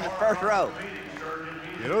lady in the first row.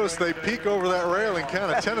 You notice they peek over that railing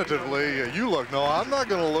kind of tentatively. You look. No, I'm not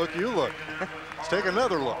going to look. You look. Let's take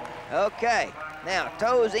another look. Okay. Now,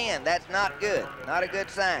 toes in. That's not good. Not a good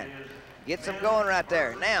sign. Gets them going right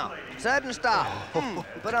there. Now, sudden stop.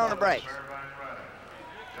 Put on the brakes.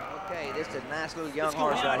 Okay, this is a nice little young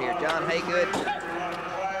horse right here. John Haygood.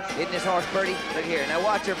 Isn't this horse pretty? Look here. Now,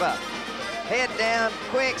 watch her buck. Head down,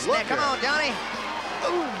 quick snap. Come on, Johnny.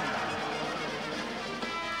 Ooh.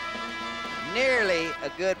 Nearly a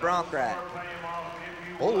good bronc ride.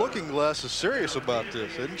 Old Looking Glass is serious about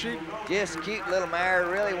this, isn't she? Just a cute little mare,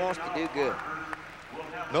 really wants to do good.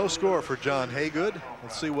 No score for John Haygood.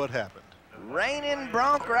 Let's see what happened. Reigning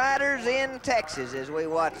bronc riders in Texas as we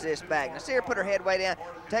watch this back. Now see her put her head way down.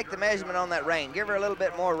 Take the measurement on that rein. Give her a little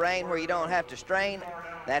bit more rein where you don't have to strain.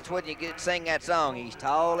 That's when you get sing that song. He's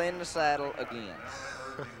tall in the saddle again.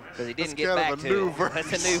 Because he didn't get back to it.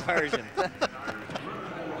 That's a new version.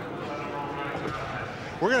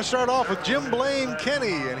 We're going to start off with Jim Blaine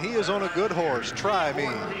Kenny, and he is on a good horse, Try Me.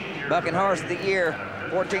 Bucking Horse of the Year,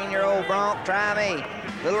 14-year-old bronc, Try Me.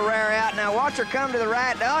 Little rare out. Now watch her come to the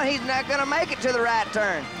right. Oh, he's not going to make it to the right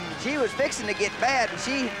turn. She was fixing to get bad, and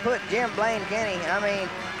she put Jim Blaine Kenny, I mean,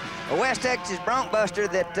 a West Texas bronc buster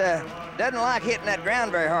that doesn't like hitting that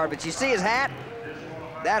ground very hard. But you see his hat?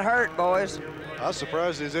 That hurt, boys. I was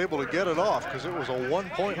surprised he's able to get it off because it was a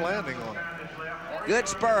one-point landing on it. Good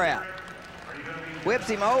spur out. Whips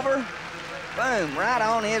him over. Boom, right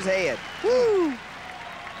on his head. Woo!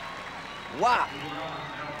 Wow.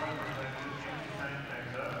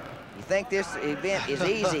 You think this event is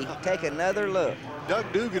easy? Take another look. Doug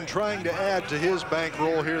Dugan trying to add to his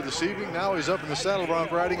bankroll here this evening. Now he's up in the saddle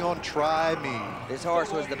bronc riding on Try Me. This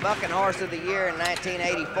horse was the Bucking Horse of the Year in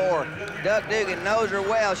 1984. Doug Dugan knows her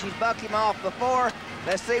well. She's bucked him off before.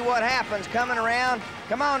 Let's see what happens coming around.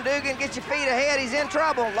 Come on, Dugan, get your feet ahead. He's in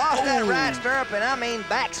trouble. Lost that right stirrup, and I mean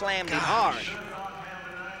back slammed him hard.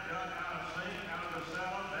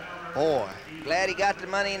 Boy. Glad he got the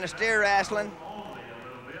money in the steer wrestling.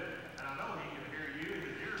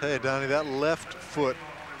 Tell you, Donnie, that left foot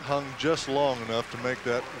hung just long enough to make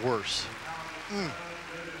that worse.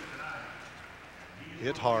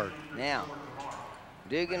 Hit hard. Now,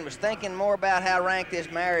 Dugan was thinking more about how rank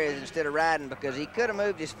this mare is instead of riding, because he could have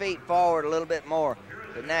moved his feet forward a little bit more.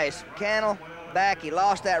 But now he's cantle back. He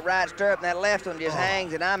lost that right stirrup, and that left one just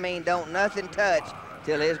hangs, and I mean don't nothing touch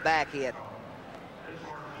till his back hit.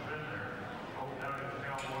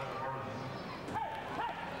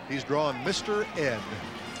 He's drawing Mr. Ed.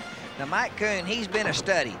 Now, Mike Coon, he's been a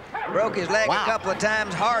study. Broke his leg a couple of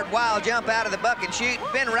times. Hard, wild jump out of the buck and shoot.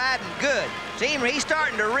 Been riding good. See him, he's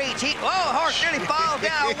starting to reach. Horse nearly falls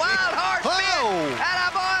down. A wild horse spin.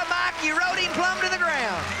 Atta boy, Mike, you rode him plumb to the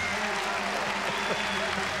ground.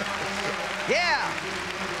 Yeah.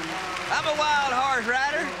 I'm a wild horse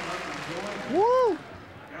rider. Woo!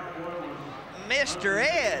 Mr.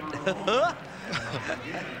 Ed.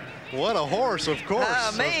 What a horse, of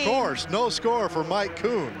course. Of course. No score for Mike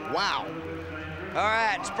Coon. Wow. All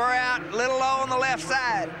right, spur out, a little low on the left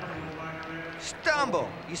side. Stumble.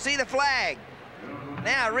 You see the flag.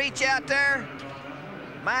 Now reach out there.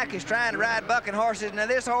 Mike is trying to ride bucking horses. Now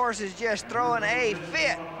this horse is just throwing a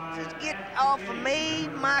fit. Says, get off of me,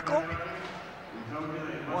 Michael.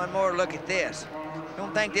 One more look at this.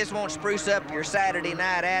 Don't think this won't spruce up your Saturday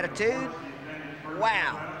night attitude?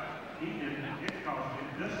 Wow.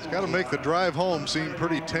 It's got to make the drive home seem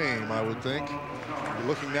pretty tame, I would think. We're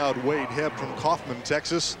looking now at Wade Hebb from Kaufman,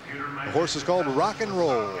 Texas. The horse is called Rock and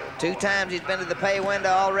Roll. 2 times he's been to the pay window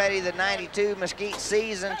already, the 92 Mesquite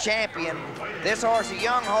season champion. This horse, a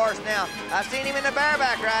young horse now. I've seen him in the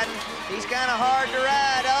bareback riding. He's kind of hard to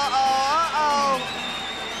ride.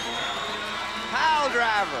 Pile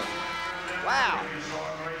driver. Wow.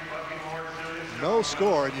 No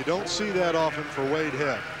score, and you don't see that often for Wade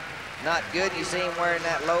Hebb. Not good. You see him wearing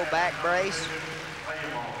that low back brace.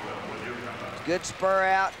 Good spur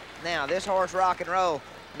out. Now, this horse, Rock and Roll,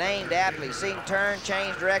 named aptly. See him turn,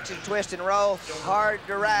 change direction, twist and roll. Hard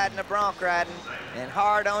to ride in the bronc riding, and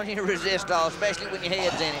hard on you to resist all, especially when your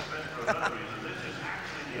head's in it.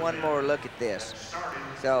 One more look at this.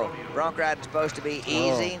 So, bronc riding's supposed to be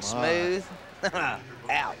easy, smooth.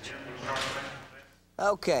 Ouch.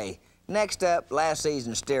 Okay. Next up, last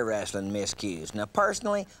season's steer wrestling miscues. Now,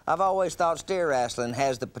 personally, I've always thought steer wrestling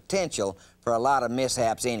has the potential for a lot of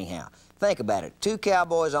mishaps anyhow. Think about it. 2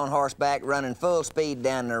 cowboys on horseback running full speed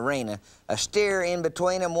down the arena. A steer in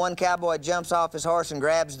between them. One cowboy jumps off his horse and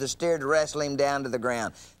grabs the steer to wrestle him down to the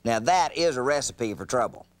ground. Now, that is a recipe for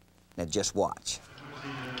trouble. Now, just watch.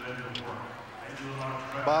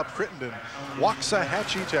 Bob Crittenden,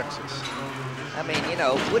 Waxahachie, Texas. I mean, you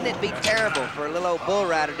know, wouldn't it be terrible for a little old bull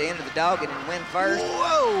rider to enter the dogging and win first?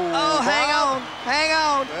 Whoa! Oh, Bob. hang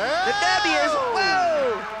on. The W's,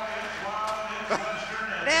 whoa!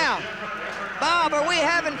 Now, Bob, are we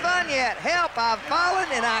having fun yet? Help, I've fallen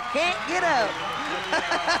and I can't get up.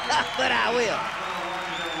 But I will.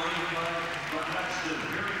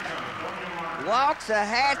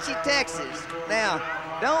 Waxahachie, Texas. Now,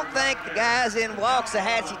 don't think the guys in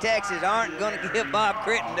Waxahachie, Texas aren't going to give Bob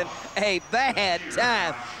Crittenden a bad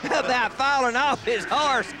time about falling off his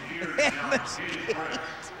horse in Mesquite.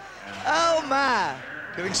 Oh, my.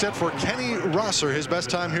 Getting set for Kenny Rosser. His best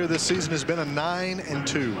time here this season has been a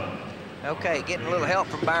 9-2. Okay, getting a little help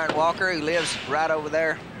from Byron Walker, who lives right over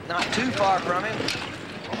there, not too far from him.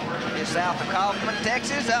 Just south of Kaufman,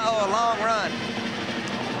 Texas. Uh-oh, a long run.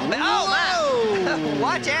 Oh, my!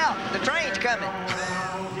 Watch out, the train's coming.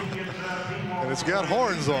 And it's got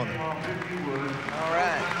horns on it. All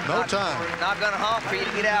right. No time. Not gonna honk for you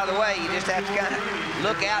to get out of the way. You just have to kind of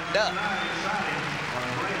look out and duck.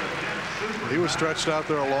 He was stretched out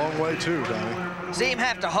there a long way too, Donnie. See him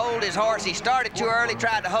have to hold his horse. He started too early,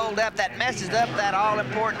 tried to hold up. That messes up that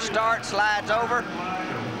all-important start, slides over.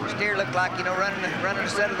 Steer looked like, you know, running a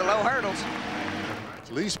set of the low hurdles.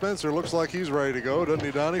 Lee Spencer looks like he's ready to go, doesn't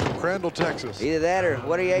he, Donnie, from Crandall, Texas? Either that or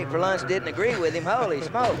what he ate for lunch didn't agree with him. Holy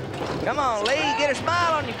smoke. Come on, Lee, get a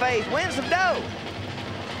smile on your face. Win some dough.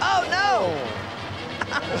 Oh, no.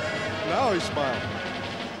 Now he's smiling.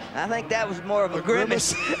 I think that was more of a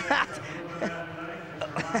grimace.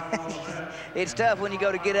 It's tough when you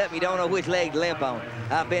go to get up and you don't know which leg to limp on.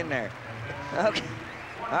 I've been there. Okay.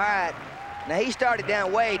 All right. Now, he started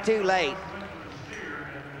down way too late.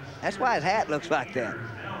 That's why his hat looks like that.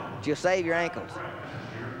 But you'll save your ankles.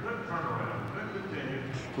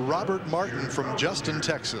 Robert Martin from Justin,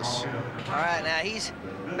 Texas. All right, now he's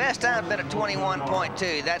best time's been a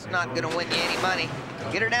 21.2. That's not going to win you any money.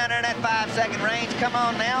 Get her down there in that 5-second range. Come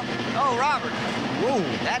on now. Oh, Robert. Whoa.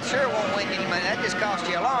 That sure won't win you any money. That just cost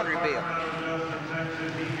you a laundry bill.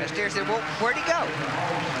 The steer said, well, where'd he go?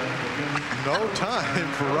 No time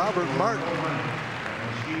for Robert Martin.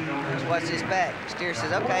 Let's watch this back. Steer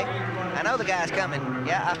says, okay, I know the guy's coming.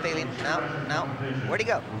 Yeah, I feel him. No. Where'd he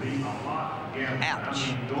go?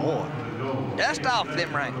 Ouch. Boy. Dust off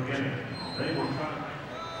them wranglers.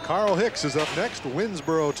 Carl Hicks is up next,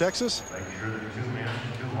 Winnsboro, Texas.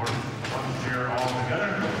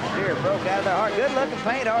 Steer broke out of their heart. Good looking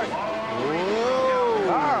paint horse. Whoa.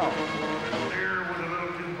 Carl.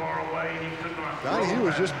 Donnie, he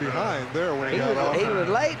was just behind there when he got off. He was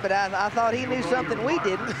late, but I thought he knew something we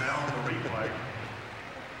didn't.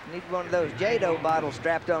 Need one of those J-Do bottles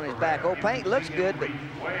strapped on his back. Oh, paint looks good, but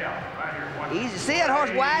easy. See that horse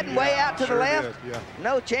widen way out to the left? Did, yeah.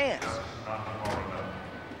 No chance.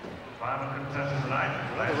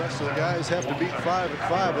 Well, the rest of the guys have to beat 5 at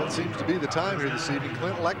 5. That seems to be the time here this evening.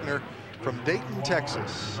 Clint Lechner from Dayton,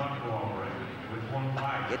 Texas.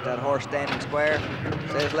 Get that horse standing square.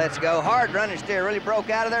 Says, let's go. Hard running steer. Really broke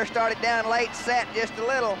out of there. Started down late. Sat just a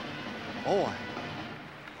little. Boy.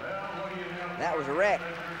 That was a wreck.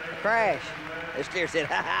 A crash. The steer said,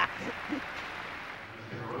 ha ha.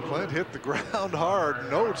 Clint hit the ground hard.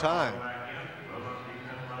 No time.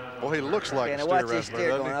 Boy, he looks like okay, a now steer watch this wrestler, steer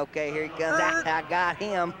doesn't going. he? Okay, here he comes. I got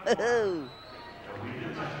him.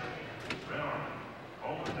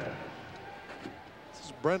 This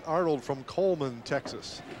is Brent Arnold from Coleman,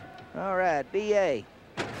 Texas. All right, BA.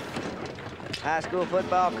 High school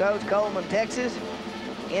football coach, Coleman, Texas.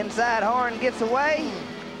 Inside horn gets away.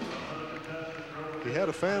 He had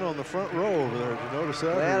a fan on the front row over there. Did you notice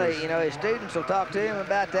that? Well, you know, his students will talk to him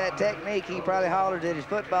about that technique he probably hollered at his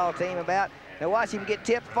football team about. Now watch him get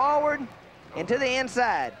tipped forward and to the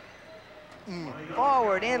inside.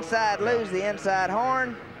 Forward, inside, lose the inside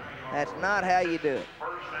horn. That's not how you do it.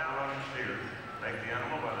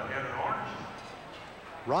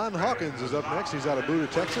 Ron Hawkins is up next. He's out of Buda,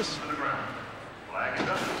 Texas.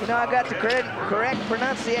 You know, I got the correct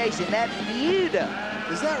pronunciation. That's Buda.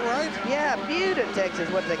 Is that right? Yeah, Buda, Texas,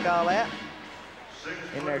 what they call that.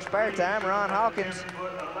 In their spare time, Ron Hawkins.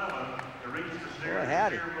 Boy,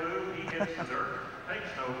 howdy.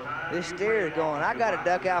 This steer is going, I got to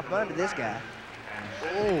duck out from under this guy.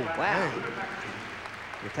 Oh, Wow. man.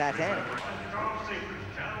 The Titanic.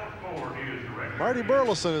 Marty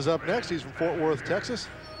Burleson is up next. He's from Fort Worth, Texas.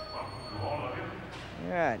 All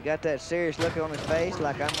right, got that serious look on his face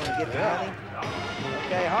like I'm going to get the money.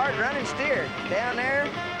 Okay, hard running steer. Down there.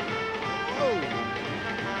 Oh.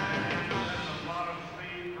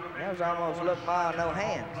 That was almost look by no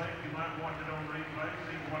hands.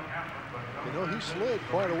 You know, he slid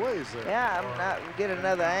quite a ways there. Yeah, I'm not get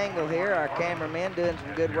another angle here. Our cameraman doing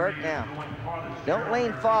some good work now. Don't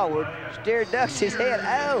lean forward. Steer ducks his head.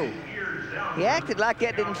 Oh, he acted like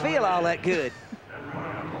that didn't feel all that good.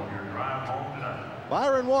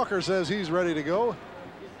 Byron Walker says he's ready to go.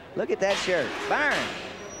 Look at that shirt. Byron.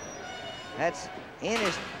 That's in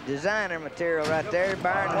his designer material right there.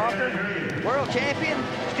 Byron Walker, world champion.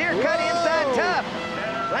 Steer cut inside tough.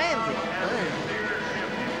 Lands it.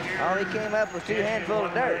 All he came up was 2 handfuls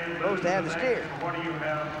of dirt. Supposed to have the steer.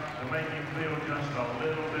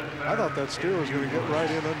 I thought that steer was going to get right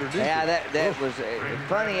in underneath. Yeah, that was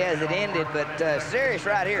funny as it ended, but serious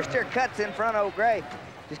right here. Steer cuts in front of old Gray.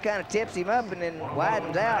 Just kind of tips him up and then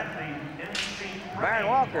widens out. Byron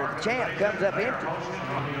Walker, the champ, comes up empty.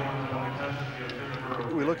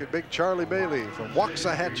 We look at big Charlie Bailey from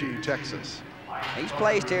Waxahachie, Texas. He's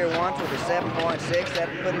placed here once with a 7.6. That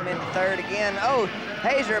put him in the 3rd again. Oh,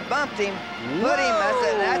 Hazer bumped him, put him.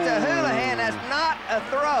 That's a Houlihan. That's not a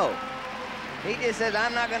throw. He just says,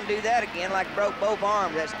 I'm not going to do that again, like broke both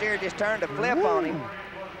arms. That steer just turned a flip on him.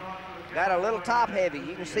 Got a little top heavy.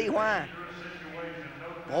 You can see why.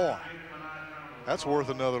 Boy, that's worth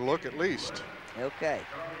another look at least. Okay.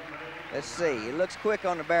 Let's see. It looks quick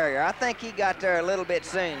on the barrier. I think he got there a little bit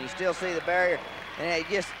soon. You still see the barrier. And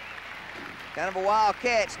he just kind of a wild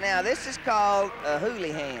catch. Now, this is called a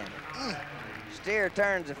Houlihan. Steer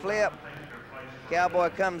turns a flip. Cowboy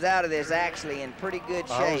comes out of this actually in pretty good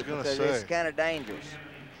shape because it's kind of dangerous.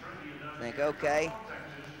 Think, okay.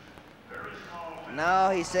 No,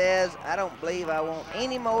 he says, I don't believe I want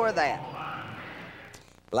any more of that.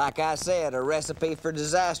 Like I said, a recipe for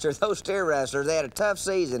disaster. Those steer wrestlers, they had a tough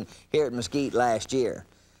season here at Mesquite last year.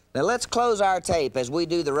 Now let's close our tape as we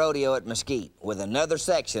do the rodeo at Mesquite with another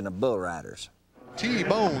section of bull riders.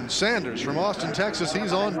 T-Bone Sanders from Austin, Texas.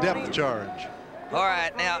 He's on depth charge. All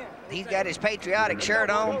right, now he's got his patriotic shirt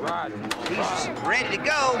on. He's ready to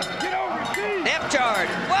go. Depth charge.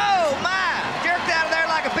 Whoa, my! Jerked out of there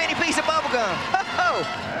like a penny piece of bubble gum.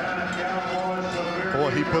 Boy,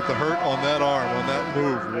 he put the hurt on that arm, on that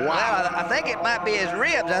move. Wow. Well, I think it might be his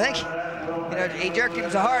ribs. I think, you know, he jerked him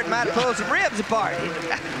so hard, might have pulled some ribs apart.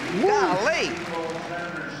 Golly.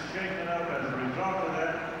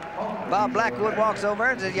 Bob Blackwood walks over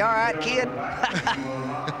and says, you all right, kid?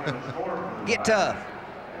 Get tough.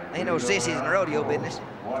 Ain't no sissies in the rodeo business.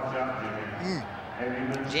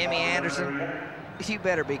 Jimmy Anderson, you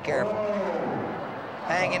better be careful.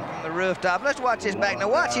 Hanging from the rooftop. Let's watch his back. Now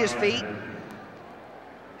watch his feet.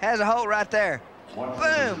 Has a hole right there.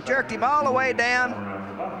 Boom, jerked him all the way down.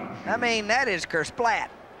 I mean, that is kersplat.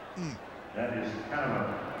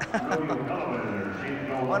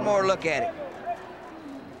 One more look at it.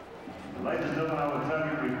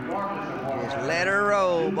 Just let her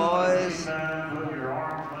roll, boys.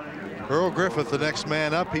 Earl Griffith, the next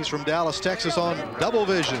man up. He's from Dallas, Texas on double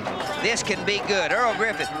vision. This can be good. Earl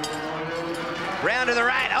Griffith. Round to the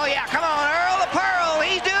right. Oh, yeah, come on, Earl the Pearl.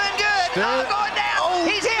 He's doing good. Oh, going down. Oh,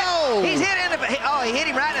 he's hit. No. He's hit in the, oh, he hit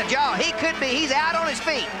him right in the jaw. He could be. He's out on his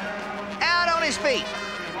feet. Out on his feet.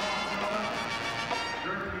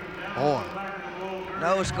 Boy.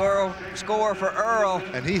 No score for Earl.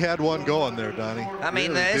 And he had one going there, Donnie. I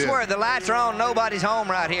mean, it's where the lights are on. Nobody's home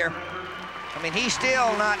right here. I mean, he's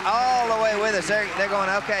still not all the way with us. They're going,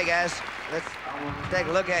 okay, guys, let's take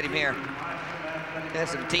a look at him here. Got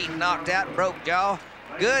some teeth knocked out, broke jaw.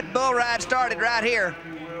 Good bull ride started right here.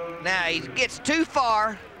 Now he gets too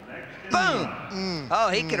far. Boom! Oh,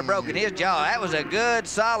 he could have broken his jaw. That was a good,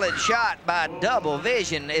 solid shot by Double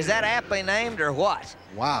Vision. Is that aptly named or what?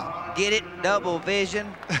 Wow. Get it? Double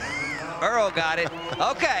Vision. Earl got it.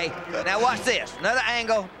 Okay, now watch this. Another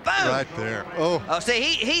angle. Boom! Right there. Oh. Oh, see,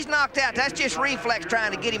 he's knocked out. That's just reflex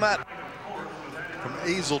trying to get him up. From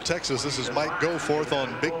Azle, Texas, this is Mike Goforth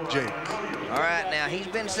on Big Jake. All right, now he's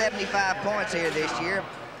been 75 points here this year.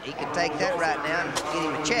 He can take that right now and get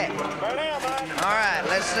him a check. All right,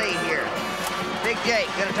 let's see here. Big Jake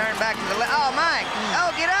gonna turn back to the left. Oh, Mike. Oh,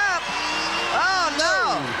 get up. Oh,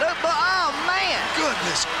 no. Look, oh, man.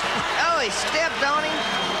 Goodness. Oh, he stepped on him.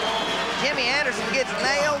 Jimmy Anderson gets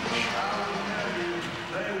nailed.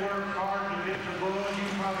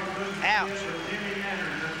 Ouch.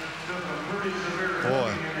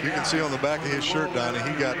 Boy, you can see on the back of his shirt, Donnie,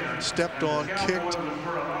 he got stepped on, kicked.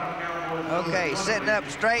 Okay, sitting up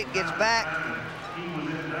straight, gets back,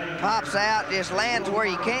 pops out, just lands where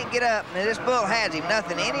you can't get up. Now, this bull has him.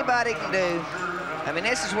 Nothing anybody can do. I mean,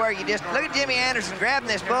 this is where you just look at Jimmy Anderson grabbing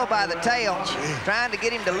this bull by the tail, trying to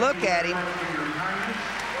get him to look at him.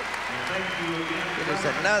 Give us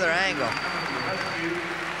another angle.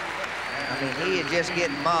 I mean, he is just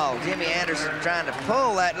getting mauled. Jimmy Anderson trying to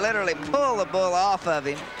pull that, literally pull the bull off of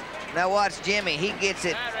him. Now watch Jimmy. He gets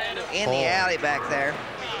it in the alley back there.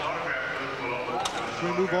 We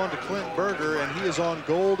move on to Clint Berger, and he is on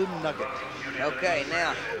Golden Nugget. Okay,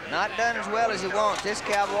 now, not done as well as he wants. This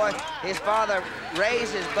cowboy, his father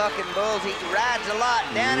raised his bucking bulls. He rides a lot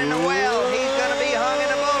down in the well. He's going to be hung in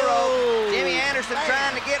the bull rope. Jimmy Anderson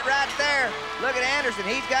trying to get right there. Look at Anderson.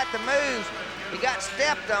 He's got the moves. He got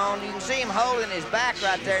stepped on. You can see him holding his back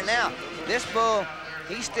right there. Now, this bull,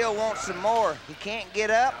 He still wants some more. He can't get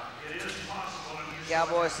up.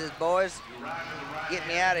 Cowboy says, boys, get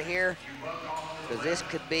me out of here, because this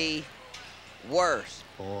could be worse.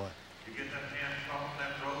 Boy.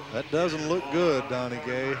 That doesn't look good, Donnie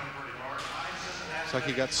Gay. Looks like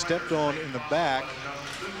he got stepped on in the back.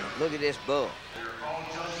 Look at this bull.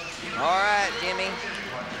 All right, Jimmy.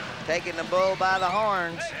 Taking the bull by the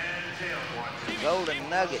horns. Golden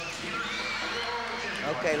nugget.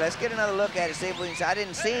 Okay, let's get another look at it, see if we can. I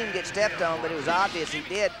didn't see him get stepped on, but it was obvious he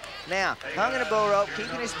did. Now, hung in a bull rope,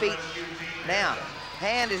 keeping his feet. Now,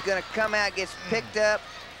 hand is going to come out, gets picked up.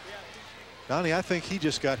 Donnie, I think he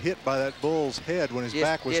just got hit by that bull's head when his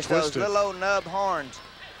back was twisted. Just those little old nub horns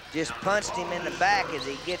just punched him in the back as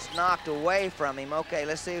he gets knocked away from him. Okay,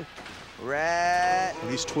 let's see. Right.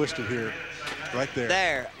 And he's twisted here. Right there.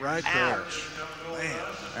 There. Right Ouch. there. Man.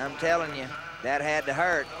 I'm telling you, that had to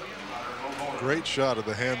hurt. Great shot of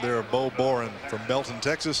the hand there of Bo Boren from Belton,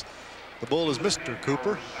 Texas. The bull is Mr.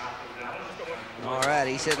 Cooper. All right,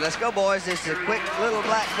 he said, let's go, boys. This is a quick little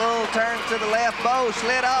black bull, turns to the left, Bo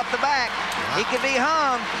slid off the back. He could be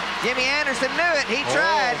hung. Jimmy Anderson knew it, he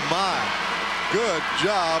tried. Oh my, good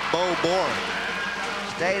job, Bo Boren.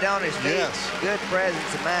 Stayed on his feet. Yes. Good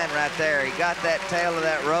presence of mind right there. He got that tail of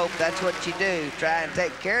that rope. That's what you do. Try and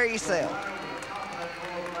take care of yourself.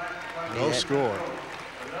 No score.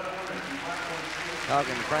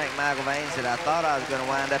 Talking to Frank McIlvain, said, I thought I was going to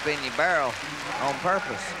wind up in your barrel on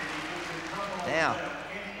purpose. Now,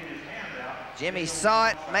 Jimmy saw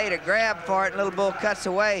it, made a grab for it, and Little Bull cuts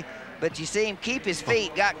away, but you see him keep his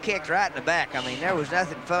feet, got kicked right in the back. I mean, there was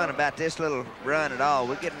nothing fun about this little run at all.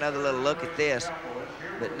 We'll get another little look at this.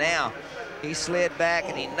 But now, he slid back,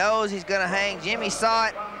 and he knows he's going to hang. Jimmy saw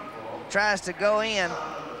it, tries to go in,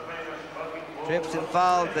 trips and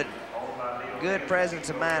falls, but good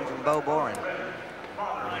presence of mind from Bo Boren.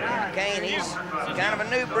 Kane, he's kind of a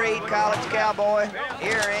new breed, college cowboy,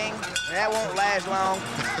 earring. That won't last long.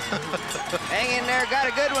 Hang in there, got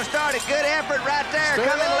a good one started. Good effort right there. Stay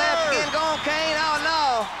Coming there. left again, going Kane. Oh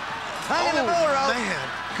no. Hung in the bull rope. Man,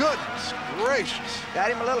 goodness gracious. Got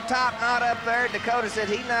him a little top knot up there. Dakota said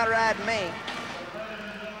he's not riding me.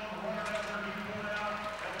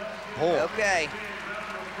 Oh. Okay.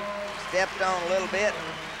 Stepped on a little bit.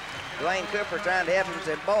 Dwayne Cooper trying to help him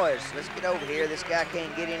said, boys, let's get over here. This guy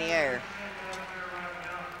can't get any air.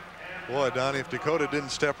 Boy, Donnie, if Dakota didn't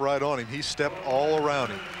step right on him, he stepped all around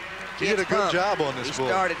him. He did a good pumped. job on this bull.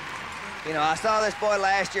 He started, you know, I saw this boy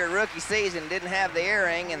last year, rookie season, didn't have the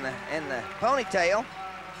earring and the ponytail.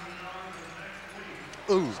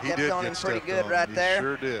 Ooh, he Stepped did on get him pretty stepped good on. right He there.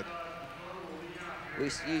 sure did. We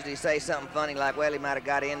usually say something funny like, well, he might have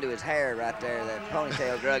got into his hair right there. That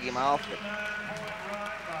ponytail drug him off. But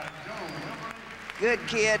good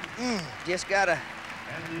kid. Just got to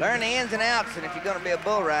learn the ins and outs, and if you're going to be a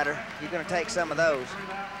bull rider, you're going to take some of those.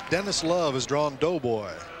 Dennis Love has drawn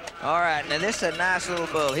Doughboy. All right, now this is a nice little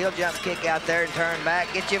bull. He'll jump kick out there and turn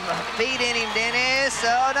back. Get your feet in him, Dennis.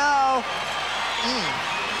 Oh, no.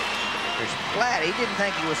 There's flat. He didn't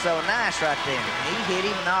think he was so nice right then. He hit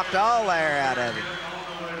him, knocked all the air out of him.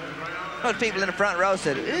 Those people in the front row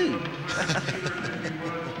said, ooh.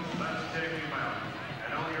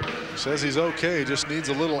 Says he's okay, just needs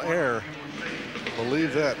a little air.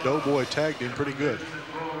 Believe that. Doughboy tagged him pretty good.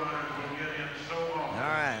 All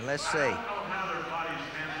right, let's see.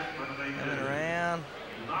 Coming around.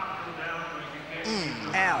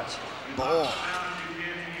 Ouch. Boy.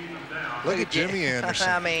 Look at Jimmy Anderson.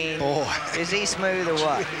 I mean, boy. Is he smooth or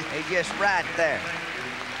what? He's just right there.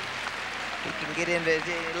 He can get into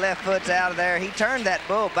his left foot's out of there. He turned that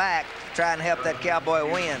bull back trying to help that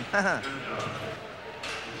cowboy win.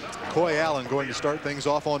 Coy Allen going to start things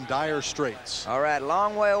off on Dire Straits. All right,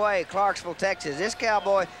 long way away, Clarksville, Texas. This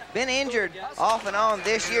cowboy been injured off and on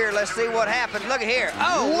this year. Let's see what happens. Look at here.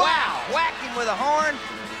 Oh, wow. Whacked him with a horn.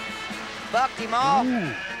 Bucked him off.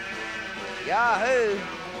 Ooh. Yahoo.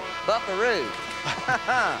 Buckaroo.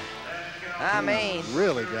 I mean.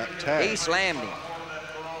 Really got tagged. He slammed him.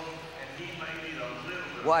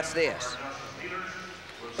 Watch this.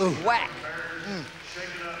 Ooh. Whack.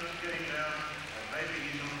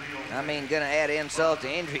 I mean, gonna add insult to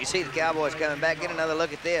injury. You see the Cowboys coming back. Get another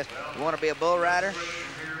look at this. You want to be a bull rider?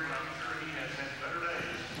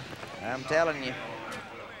 I'm telling you.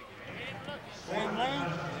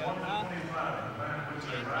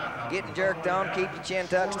 Getting jerked on, keep your chin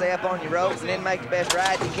tucked, stay up on your ropes, and then make the best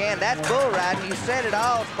ride you can. That's bull riding. You said it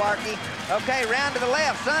all, Sparky. Okay, round to the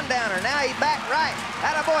left, Sundowner. Now he's back right.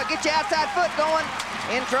 Atta boy, get your outside foot going.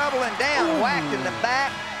 In trouble and down. Whacked in the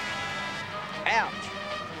back. Ouch.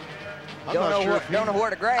 Don't know where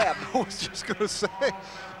to grab. I was just going to say,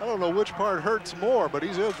 I don't know which part hurts more, but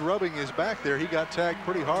he's just rubbing his back there. He got tagged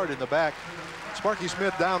pretty hard in the back. Sparky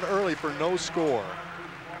Smith down early for no score.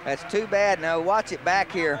 That's too bad. Now watch it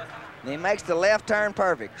back here. And he makes the left turn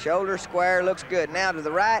perfect. Shoulder square, looks good. Now to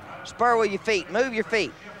the right, spur with your feet, move your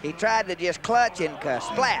feet. He tried to just clutch and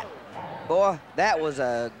splat. Boy, that was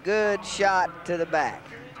a good shot to the back.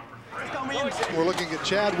 We're looking at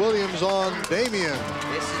Chad Williams on Damien.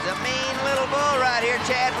 This is a mean little bull right here.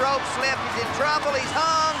 Chad rope slip, he's in trouble, he's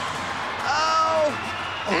hung.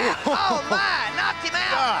 Oh my, knocked him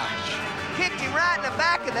out. Gosh. Kicked him right in the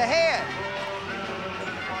back of the head.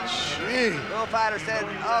 Gee. Bullfighter said,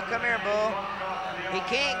 oh, come here, bull. He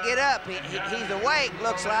can't get up. He's awake,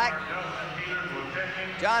 looks like.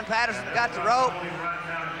 John Patterson got the rope.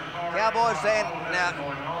 Cowboy's saying, now,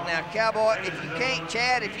 Cowboy, if you can't,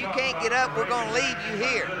 Chad, if you can't get up, we're going to leave you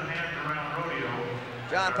here.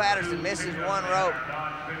 John Patterson misses one rope.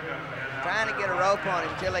 Trying to get a rope on him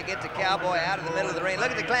until they get the Cowboy out of the middle of the ring.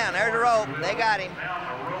 Look at the clown. There's a rope. They got him.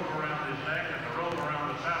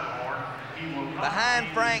 Behind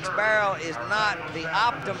Frank's barrel is not the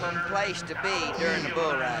optimum place to be during the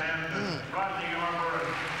bull ride.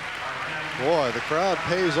 Boy, the crowd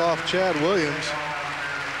pays off Chad Williams.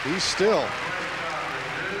 He's still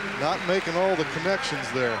not making all the connections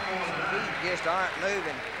there. Feet just aren't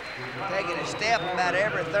moving. Taking a step about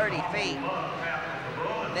every 30 feet.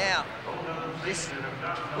 Now, just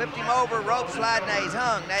whipped him over, rope slide, now he's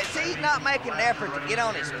hung. Now, see, he's not making an effort to get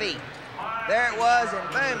on his feet. There it was, and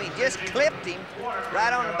boom, he just clipped him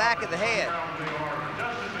right on the back of the head.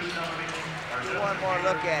 Just one more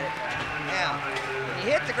look at it. Now, when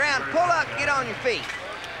you hit the ground, pull up, get on your feet.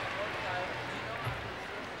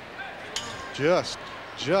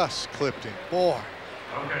 Just clipped him, boy.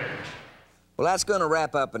 Well, that's going to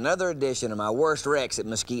wrap up another edition of my worst wrecks at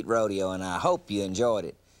Mesquite Rodeo, and I hope you enjoyed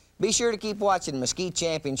it. Be sure to keep watching Mesquite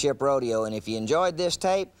Championship Rodeo, and if you enjoyed this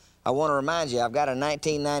tape, I want to remind you I've got a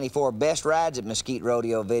 1994 Best Rides at Mesquite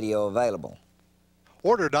Rodeo video available.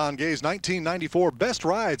 Order Don Gay's 1994 Best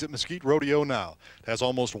Rides at Mesquite Rodeo now. It has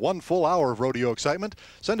almost 1 full hour of rodeo excitement.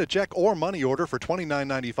 Send a check or money order for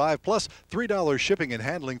 $29.95 plus $3 shipping and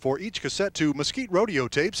handling for each cassette to Mesquite Rodeo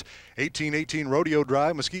Tapes, 1818 Rodeo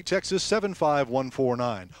Drive, Mesquite, Texas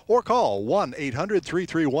 75149. Or call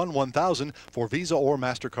 1-800-331-1000 for Visa or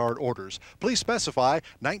MasterCard orders. Please specify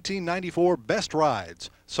 1994 Best Rides.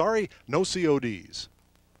 Sorry, no CODs.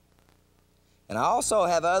 And I also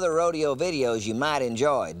have other rodeo videos you might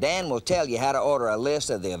enjoy. Dan will tell you how to order a list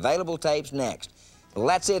of the available tapes next. Well,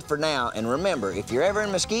 that's it for now. And remember, if you're ever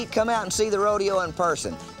in Mesquite, come out and see the rodeo in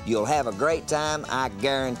person. You'll have a great time, I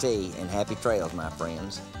guarantee. And happy trails, my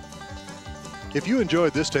friends. If you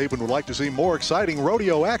enjoyed this tape and would like to see more exciting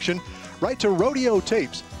rodeo action, write to Rodeo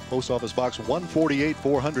Tapes, Post Office Box 148,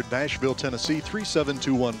 400, Nashville, Tennessee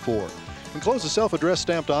 37214. Enclose a self-addressed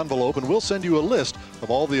stamped envelope and we'll send you a list of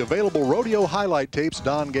all the available rodeo highlight tapes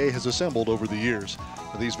Don Gay has assembled over the years.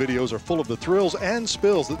 These videos are full of the thrills and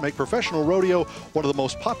spills that make professional rodeo one of the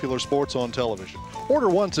most popular sports on television. Order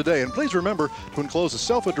one today, and please remember to enclose a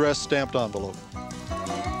self-addressed stamped envelope.